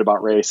excited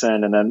about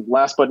racing. And then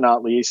last but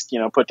not least,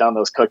 put down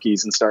those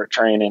cookies and start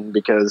training,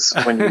 because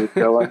when you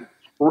go and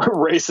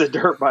race a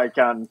dirt bike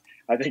on,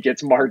 I think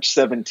it's March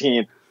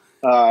 17th,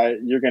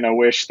 you're going to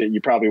wish that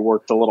you probably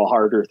worked a little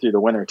harder through the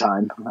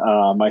wintertime,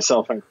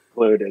 myself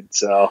included.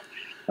 So,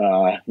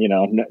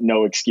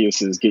 no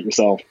excuses. Get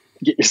yourself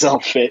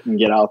fit and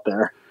get out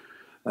there.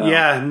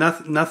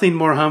 Nothing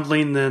more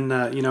humbling than,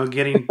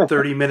 getting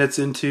 30 minutes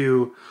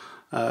into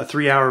a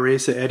 3-hour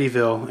race at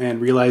Eddyville and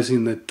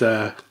realizing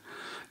that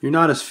you're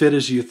not as fit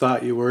as you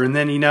thought you were. And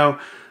then,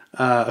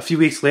 a few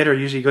weeks later,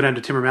 usually you go down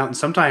to Timber Mountain.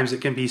 Sometimes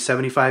it can be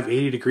 75,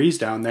 80 degrees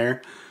down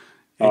there.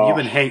 And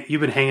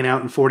you've been hanging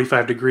out in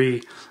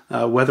 45-degree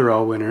weather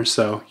all winter.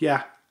 So,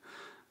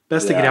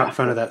 best to get out in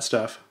front of that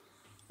stuff.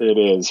 It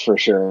is, for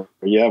sure.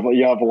 You have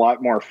a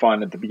lot more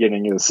fun at the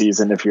beginning of the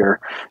season if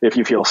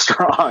you feel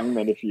strong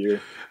than if you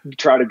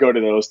try to go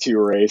to those two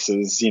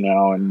races,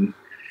 and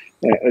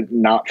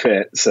not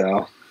fit.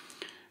 So,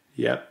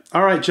 yeah.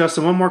 All right,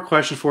 Justin. One more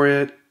question for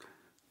you.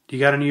 Do you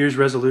got a New Year's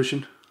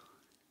resolution?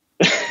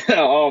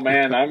 Oh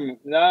man, I'm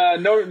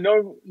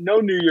no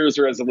New Year's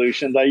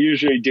resolutions. I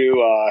usually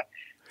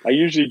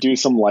do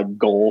some like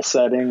goal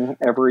setting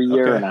every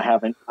year, Okay.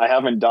 and I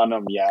haven't done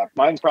them yet.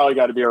 Mine's probably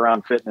got to be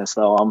around fitness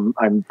though.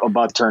 I'm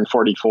about to turn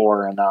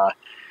 44, and I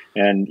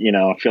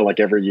feel like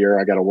every year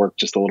I got to work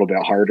just a little bit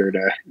harder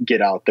to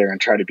get out there and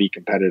try to be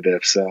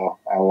competitive. So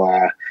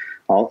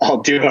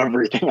I'll do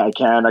everything I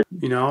can.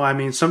 I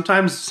mean,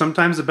 sometimes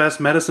the best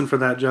medicine for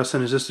that,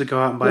 Justin, is just to go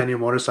out and buy a new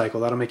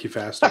motorcycle. That'll make you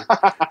faster.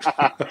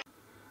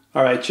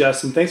 All right,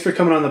 Justin, thanks for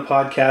coming on the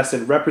podcast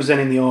and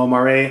representing the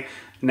OMRA.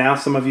 Now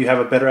some of you have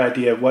a better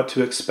idea of what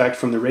to expect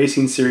from the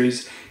racing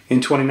series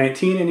in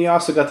 2019, and you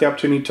also got the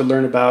opportunity to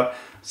learn about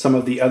some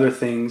of the other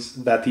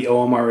things that the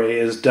OMRA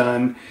has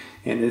done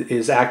and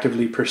is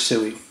actively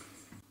pursuing.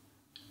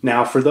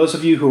 Now, for those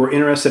of you who are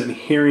interested in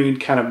hearing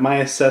kind of my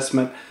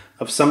assessment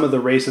of some of the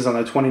races on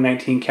the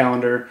 2019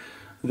 calendar,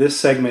 this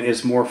segment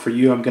is more for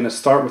you. I'm going to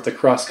start with the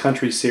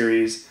cross-country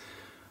series.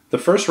 The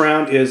first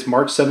round is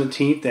March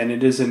 17th, and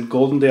it is in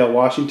Goldendale,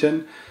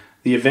 Washington.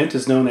 The event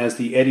is known as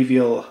the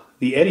Eddyville,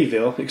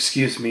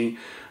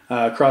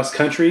 cross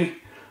country.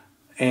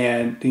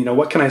 And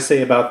what can I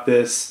say about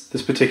this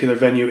particular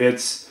venue?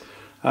 It's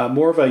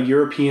more of a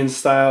European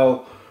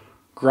style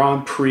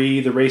Grand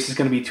Prix. The race is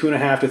going to be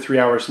 2.5 to 3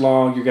 hours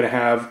long. You're going to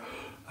have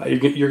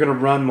you're going to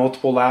run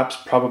multiple laps,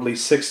 probably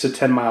 6 to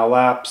 10 mile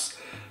laps.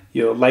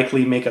 You'll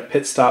likely make a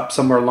pit stop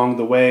somewhere along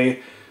the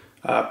way.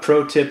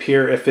 Pro tip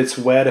here: if it's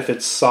wet, if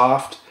it's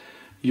soft,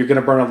 you're going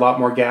to burn a lot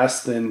more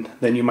gas than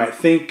you might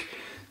think.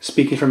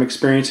 Speaking from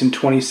experience, in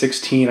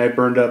 2016, I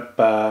burned up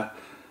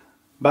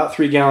about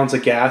 3 gallons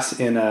of gas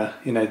in a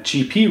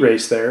GP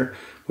race there,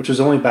 which was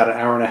only about an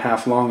hour and a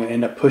half long, and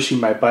ended up pushing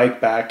my bike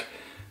back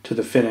to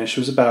the finish.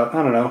 It was about,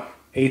 I don't know,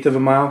 eighth of a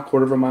mile,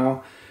 quarter of a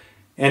mile.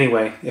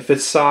 Anyway, if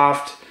it's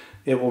soft,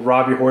 it will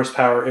rob your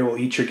horsepower. It will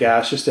eat your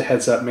gas. Just a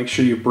heads up, make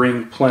sure you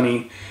bring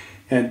plenty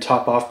and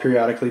top off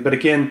periodically. But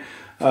again,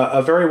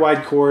 a very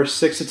wide course,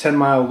 6 to 10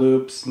 mile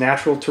loops,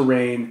 natural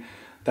terrain.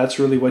 That's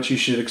really what you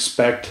should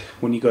expect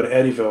when you go to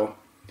Eddyville.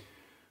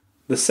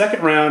 The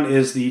second round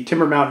is the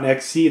Timber Mountain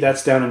XC.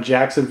 That's down in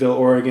Jacksonville,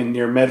 Oregon,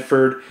 near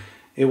Medford.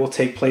 It will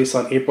take place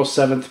on April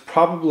 7th.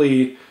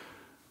 Probably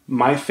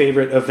my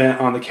favorite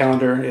event on the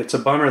calendar. It's a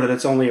bummer that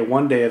it's only a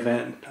one-day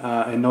event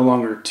and no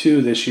longer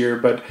 2 this year,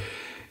 but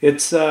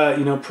it's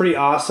pretty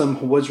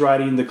awesome. Woods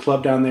riding. The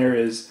club down there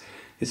is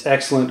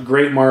excellent.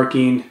 Great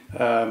marking,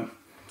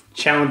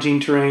 challenging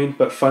terrain,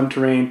 but fun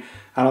terrain.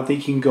 I don't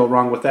think you can go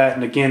wrong with that.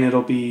 And again,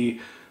 it'll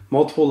be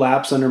multiple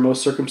laps under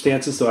most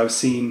circumstances. So I've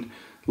seen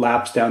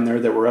laps down there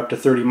that were up to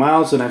 30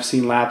 miles, and I've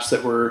seen laps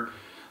that were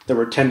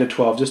 10 to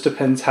 12. Just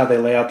depends how they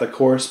lay out the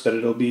course, but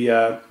it'll be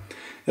a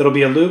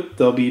loop.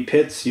 There'll be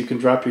pits. You can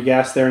drop your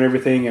gas there and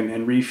everything,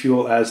 and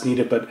refuel as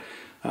needed. But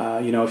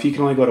if you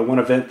can only go to one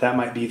event, that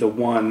might be the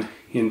one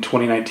in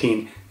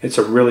 2019. It's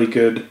a really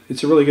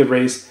good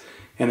race,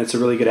 and it's a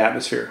really good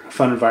atmosphere, a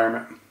fun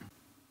environment.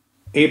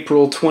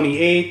 April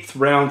 28th,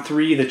 round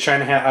 3, the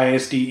China Hat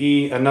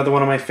ISDE, another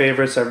one of my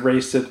favorites. I've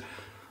raced it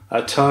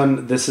a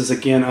ton. This is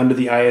again under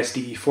the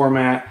ISDE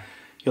format.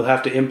 You'll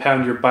have to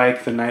impound your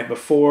bike the night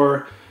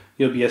before.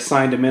 You'll be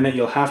assigned a minute.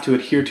 You'll have to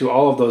adhere to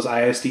all of those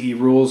ISDE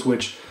rules,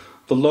 which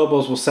the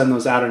Lobos will send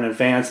those out in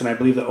advance, and I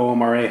believe the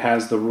OMRA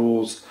has the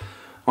rules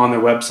on their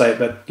website.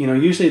 But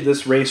usually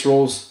this race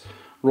rolls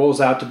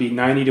out to be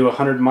 90 to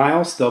 100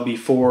 miles. There'll be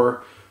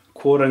 4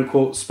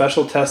 quote-unquote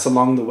special tests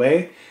along the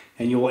way,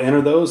 and you will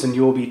enter those, and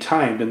you will be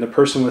timed. And the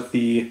person with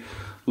the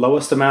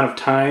lowest amount of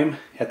time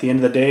at the end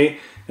of the day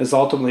is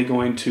ultimately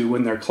going to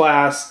win their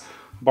class,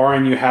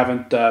 barring you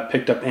haven't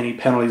picked up any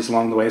penalties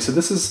along the way. So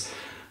this is,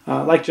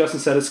 like Justin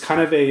said, it's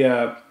kind of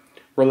a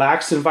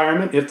relaxed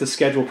environment if the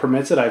schedule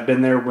permits it. I've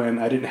been there when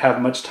I didn't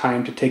have much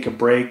time to take a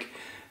break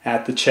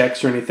at the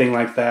checks or anything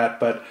like that.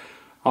 But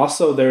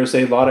also there's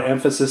a lot of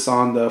emphasis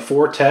on the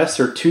 4 tests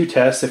or 2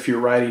 tests if you're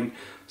riding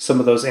some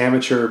of those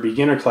amateur or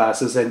beginner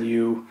classes, and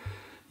you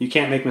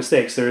can't make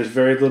mistakes. There is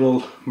very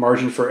little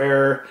margin for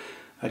error.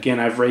 Again,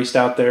 I've raced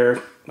out there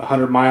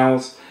 100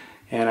 miles,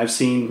 and I've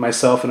seen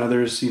myself and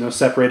others,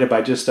 separated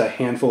by just a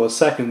handful of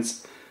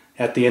seconds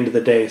at the end of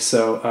the day.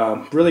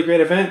 So really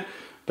great event,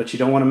 but you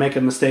don't want to make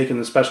a mistake in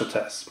the special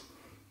tests.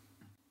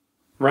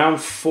 Round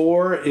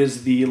 4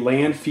 is the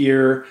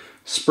Lanphier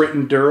Sprint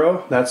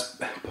Enduro. That's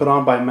put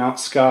on by Mount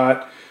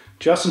Scott.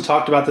 Justin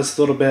talked about this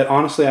a little bit.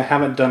 Honestly, I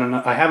haven't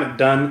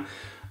done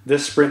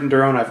this Sprint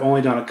Enduro, and I've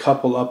only done a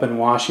couple up in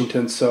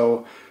Washington,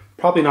 so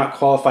probably not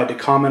qualified to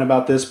comment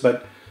about this,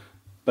 but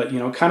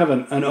kind of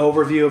an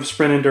overview of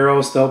Sprint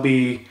Enduros. There'll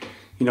be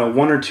 1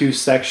 or 2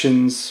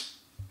 sections,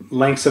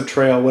 lengths of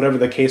trail, whatever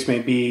the case may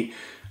be,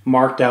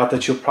 marked out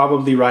that you'll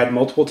probably ride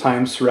multiple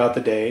times throughout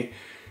the day,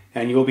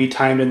 and you will be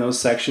timed in those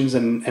sections,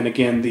 and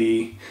again,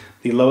 the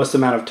lowest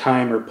amount of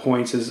time or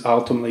points is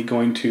ultimately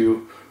going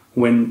to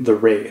win the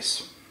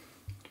race.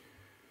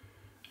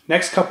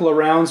 Next couple of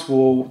rounds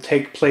will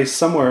take place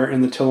somewhere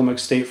in the Tillamook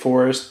State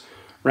Forest.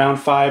 Round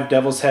 5,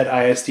 Devil's Head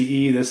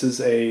ISDE. This is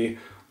a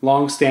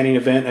long-standing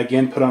event,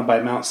 again put on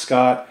by Mount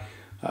Scott.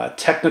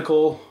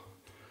 Technical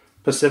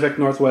Pacific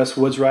Northwest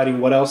Woods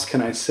Riding. What else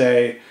can I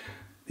say?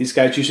 These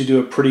guys usually do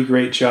a pretty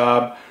great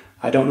job.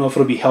 I don't know if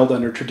it'll be held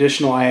under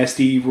traditional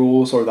ISDE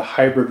rules or the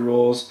hybrid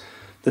rules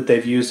that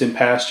they've used in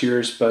past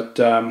years, but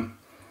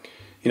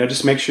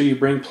just make sure you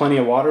bring plenty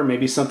of water,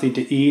 maybe something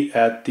to eat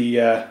at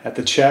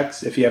the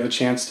checks if you have a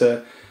chance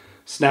to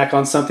snack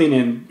on something,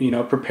 and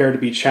prepare to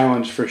be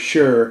challenged for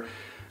sure.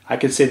 I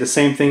could say the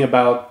same thing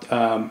about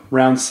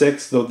round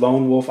 6, the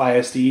Lone Wolf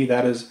ISDE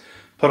that is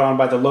put on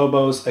by the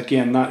Lobos.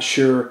 Again, not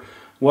sure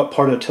what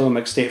part of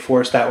Tillamook State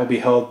Forest that will be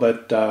held,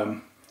 but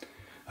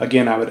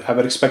again, I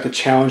would expect a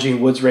challenging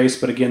woods race.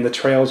 But again, the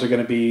trails are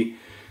going to be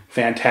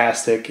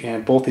fantastic,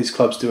 and both these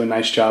clubs do a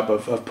nice job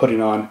of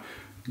putting on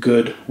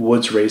good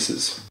woods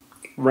races.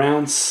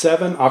 Round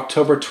 7,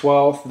 October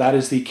 12th, that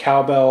is the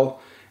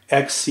Cowbell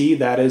XC.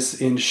 That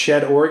is in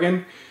Shed,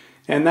 Oregon,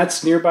 and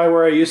that's nearby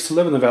where I used to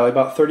live in the valley,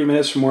 about 30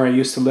 minutes from where I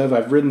used to live.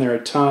 I've ridden there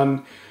a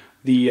ton.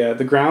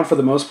 The ground for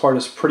the most part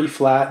is pretty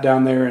flat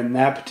down there in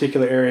that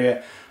particular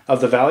area of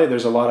the valley.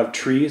 There's a lot of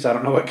trees. I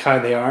don't know what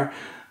kind they are,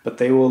 but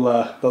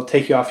they'll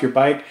take you off your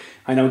bike.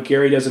 I know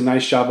Gary does a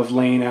nice job of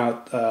laying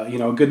out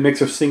a good mix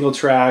of single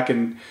track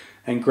and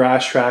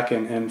grass track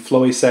and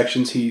flowy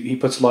sections. He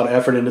puts a lot of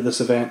effort into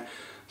this event,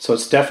 so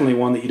it's definitely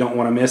one that you don't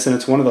want to miss, and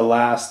it's one of the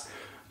last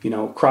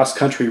cross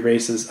country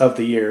races of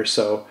the year.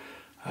 So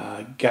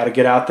got to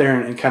get out there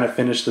and kind of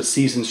finish the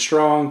season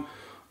strong.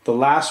 The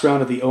last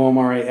round of the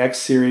OMRA X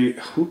Series,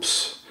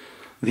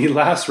 the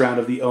last round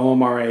of the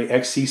OMRA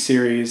XC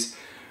Series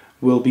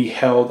will be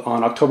held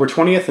on October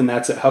 20th, and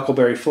that's at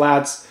Huckleberry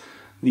Flats.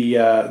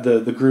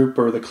 The group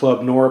or the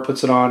club NORA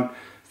puts it on.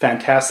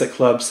 Fantastic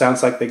club.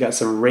 Sounds like they got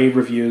some rave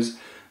reviews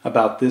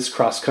about this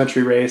cross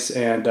country race,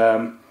 and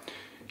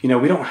we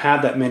don't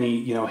have that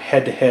many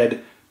head to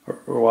head.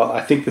 Well,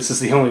 I think this is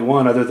the only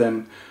one other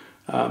than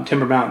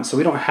Timber Mountain. So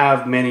we don't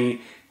have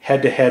many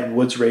head to head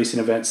woods racing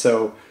events.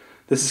 So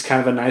this is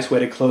kind of a nice way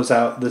to close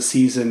out the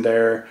season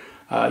there.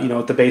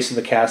 At the base of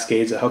the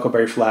Cascades at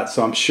Huckleberry Flats.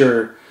 So I'm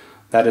sure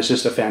that is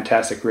just a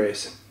fantastic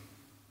race.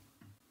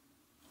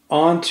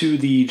 On to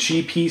the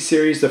GP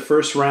series. The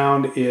first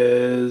round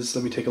is,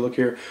 let me take a look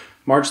here,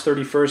 March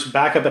 31st,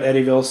 back up at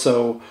Eddyville.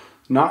 So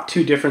not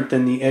too different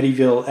than the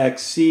Eddyville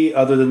XC,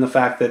 other than the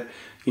fact that,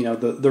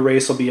 the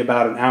race will be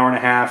about an hour and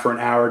a half or an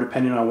hour,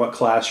 depending on what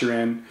class you're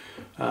in.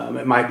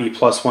 It might be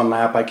plus one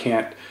lap. I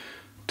can't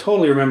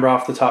totally remember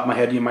off the top of my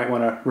head. You might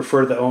want to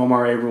refer to the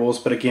OMRA rules,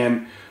 but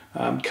again,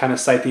 kind of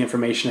cite the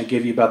information I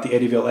give you about the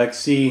Eddyville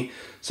XC,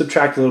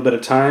 subtract a little bit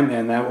of time,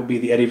 and that will be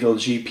the Eddyville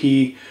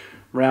GP.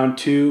 Round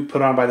 2,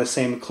 put on by the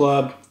same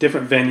club,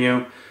 different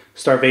venue,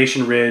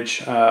 Starvation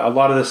Ridge. A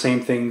lot of the same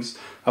things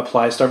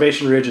apply.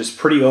 Starvation Ridge is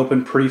pretty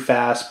open, pretty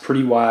fast,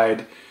 pretty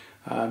wide.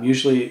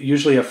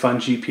 Usually a fun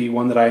GP,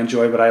 one that I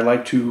enjoy, but I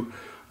like to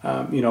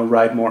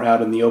ride more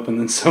out in the open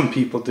than some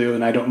people do,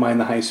 and I don't mind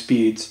the high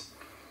speeds.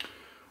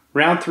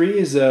 Round 3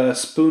 is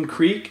Spoon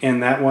Creek,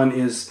 and that one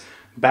is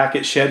back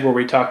at Shed where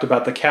we talked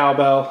about the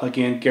Cowbell.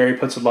 Again, Gary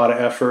puts a lot of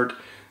effort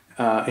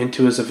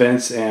into his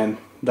events, and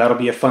that'll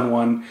be a fun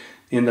one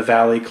in the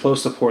valley,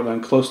 close to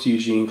Portland, close to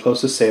Eugene,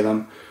 close to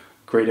Salem.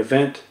 Great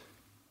event.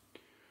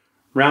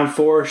 Round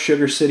 4,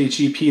 Sugar City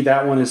GP.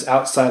 That one is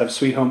outside of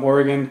Sweet Home,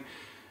 Oregon.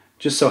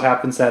 Just so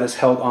happens that is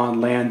held on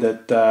land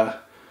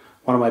that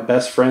one of my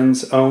best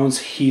friends owns.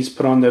 He's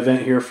put on the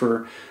event here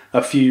for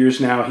a few years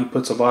now. He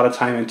puts a lot of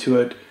time into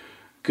it.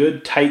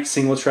 Good, tight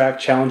single track,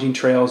 challenging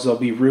trails. There'll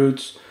be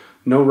roots,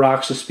 no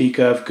rocks to speak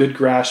of, good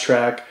grass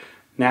track,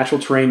 natural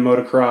terrain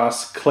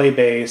motocross, clay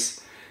base.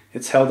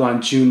 It's held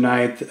on June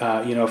 9th.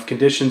 If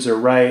conditions are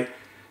right,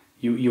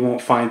 you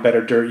won't find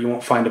better dirt. You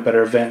won't find a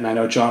better event. And I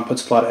know John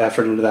puts a lot of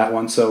effort into that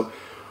one. So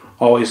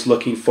always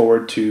looking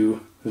forward to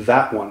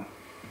that one.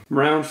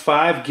 Round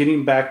 5,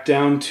 getting back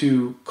down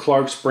to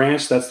Clark's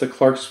Branch. That's the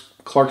Clark's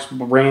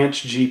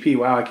Branch GP.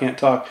 Wow, I can't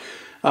talk.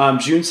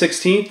 June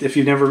 16th, if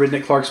you've never ridden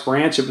at Clark's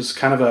Branch, it was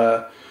kind of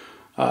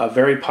a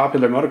very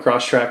popular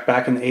motocross track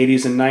back in the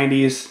 80s and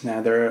 90s.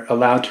 Now they're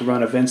allowed to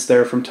run events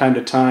there from time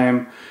to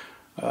time.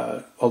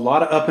 A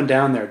lot of up and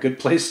down there. Good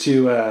place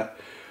to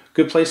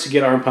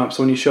get arm pumps.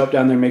 So when you show up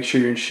down there, make sure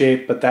you're in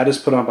shape. But that is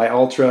put on by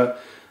Ultra.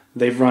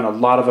 They've run a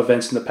lot of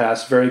events in the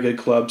past. Very good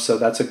club, so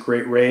that's a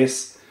great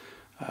race.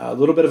 A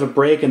little bit of a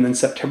break, and then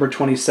September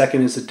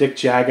 22nd is the Dick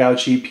Jagow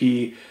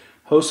GP,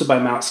 hosted by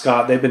Mount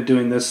Scott. They've been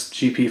doing this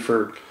GP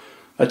for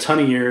a ton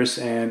of years,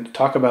 and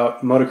talk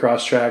about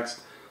motocross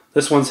tracks.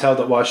 This one's held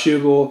at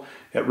Washougal.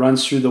 It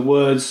runs through the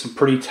woods, some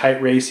pretty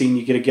tight racing.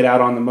 You get to get out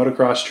on the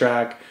motocross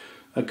track.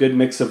 A good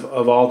mix of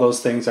all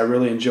those things. I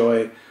really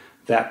enjoy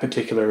that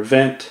particular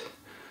event.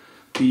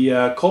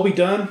 The Colby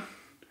Dunn,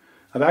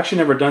 I've actually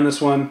never done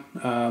this one.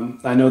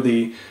 I know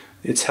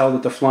it's held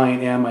at the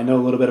Flying M. I know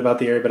a little bit about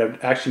the area, but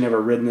I've actually never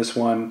ridden this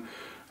one.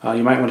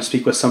 You might want to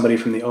speak with somebody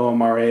from the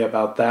OMRA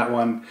about that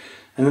one.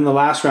 And then the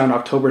last round,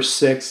 October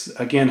 6th,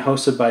 again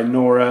hosted by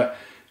NORA,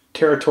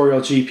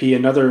 Territorial GP,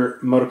 another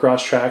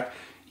motocross track,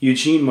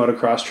 Eugene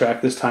motocross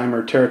track this time,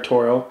 or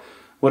Territorial,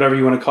 whatever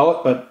you want to call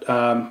it.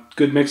 But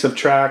good mix of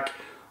track.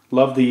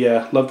 Love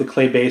the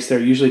clay base there.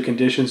 Usually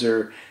conditions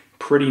are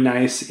pretty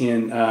nice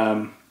in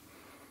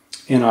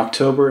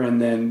October, and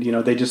then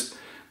they just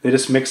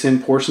mix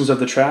in portions of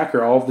the track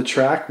or all of the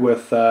track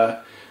with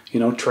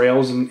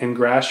trails and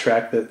grass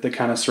track that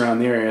kind of surround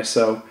the area.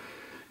 So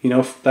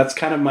that's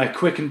kind of my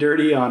quick and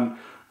dirty on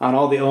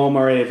all the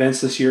OMRA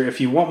events this year. If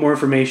you want more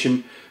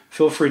information,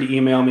 feel free to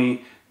email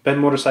me,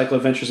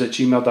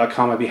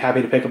 benmotorcycleadventures@gmail.com. I'd be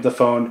happy to pick up the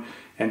phone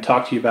and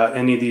talk to you about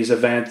any of these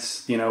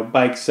events,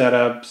 bike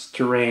setups,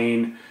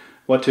 terrain,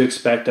 what to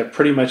expect. I've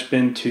pretty much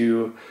been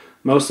to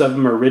most of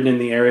them, or ridden in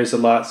the areas a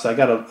lot, so I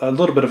got a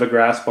little bit of a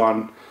grasp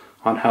on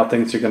how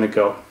things are going to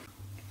go.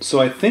 So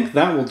I think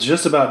that will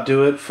just about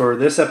do it for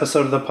this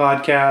episode of the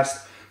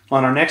podcast.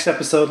 On our next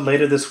episode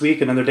later this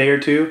week, another day or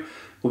two,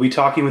 we'll be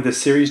talking with the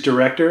series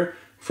director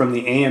from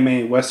the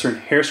AMA Western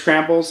Hare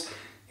Scrambles.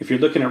 If you're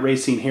looking at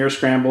racing hare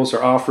scrambles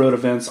or off-road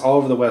events all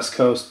over the West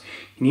Coast,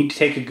 you need to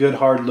take a good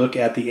hard look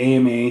at the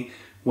AMA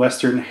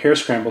Western Hare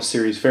Scramble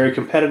series. Very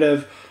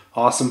competitive,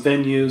 awesome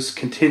venues,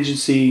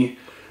 contingency,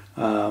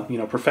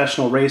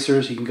 professional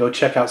racers. You can go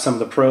check out some of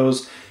the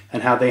pros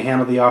and how they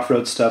handle the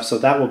off-road stuff. So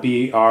that will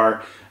be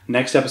our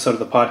next episode of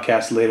the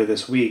podcast later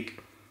this week.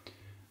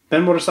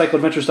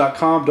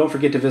 BenMotorcycleAdventures.com. Don't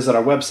forget to visit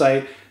our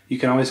website. You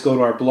can always go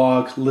to our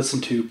blog, listen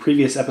to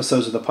previous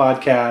episodes of the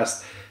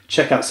podcast,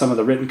 check out some of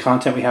the written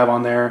content we have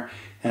on there.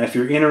 And if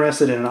you're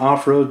interested in an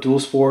off-road, dual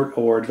sport,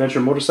 or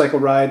adventure motorcycle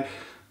ride,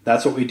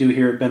 that's what we do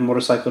here at Ben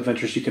Motorcycle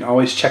Adventures. You can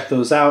always check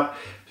those out.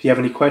 If you have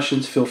any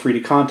questions, feel free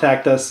to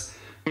contact us.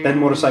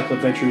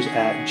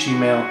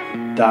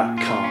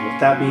 benmotorcycleadventures@gmail.com. With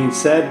that being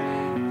said,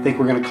 I think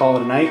we're going to call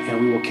it a night, and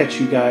we will catch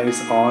you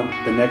guys on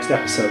the next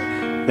episode.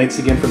 Thanks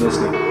again for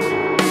listening.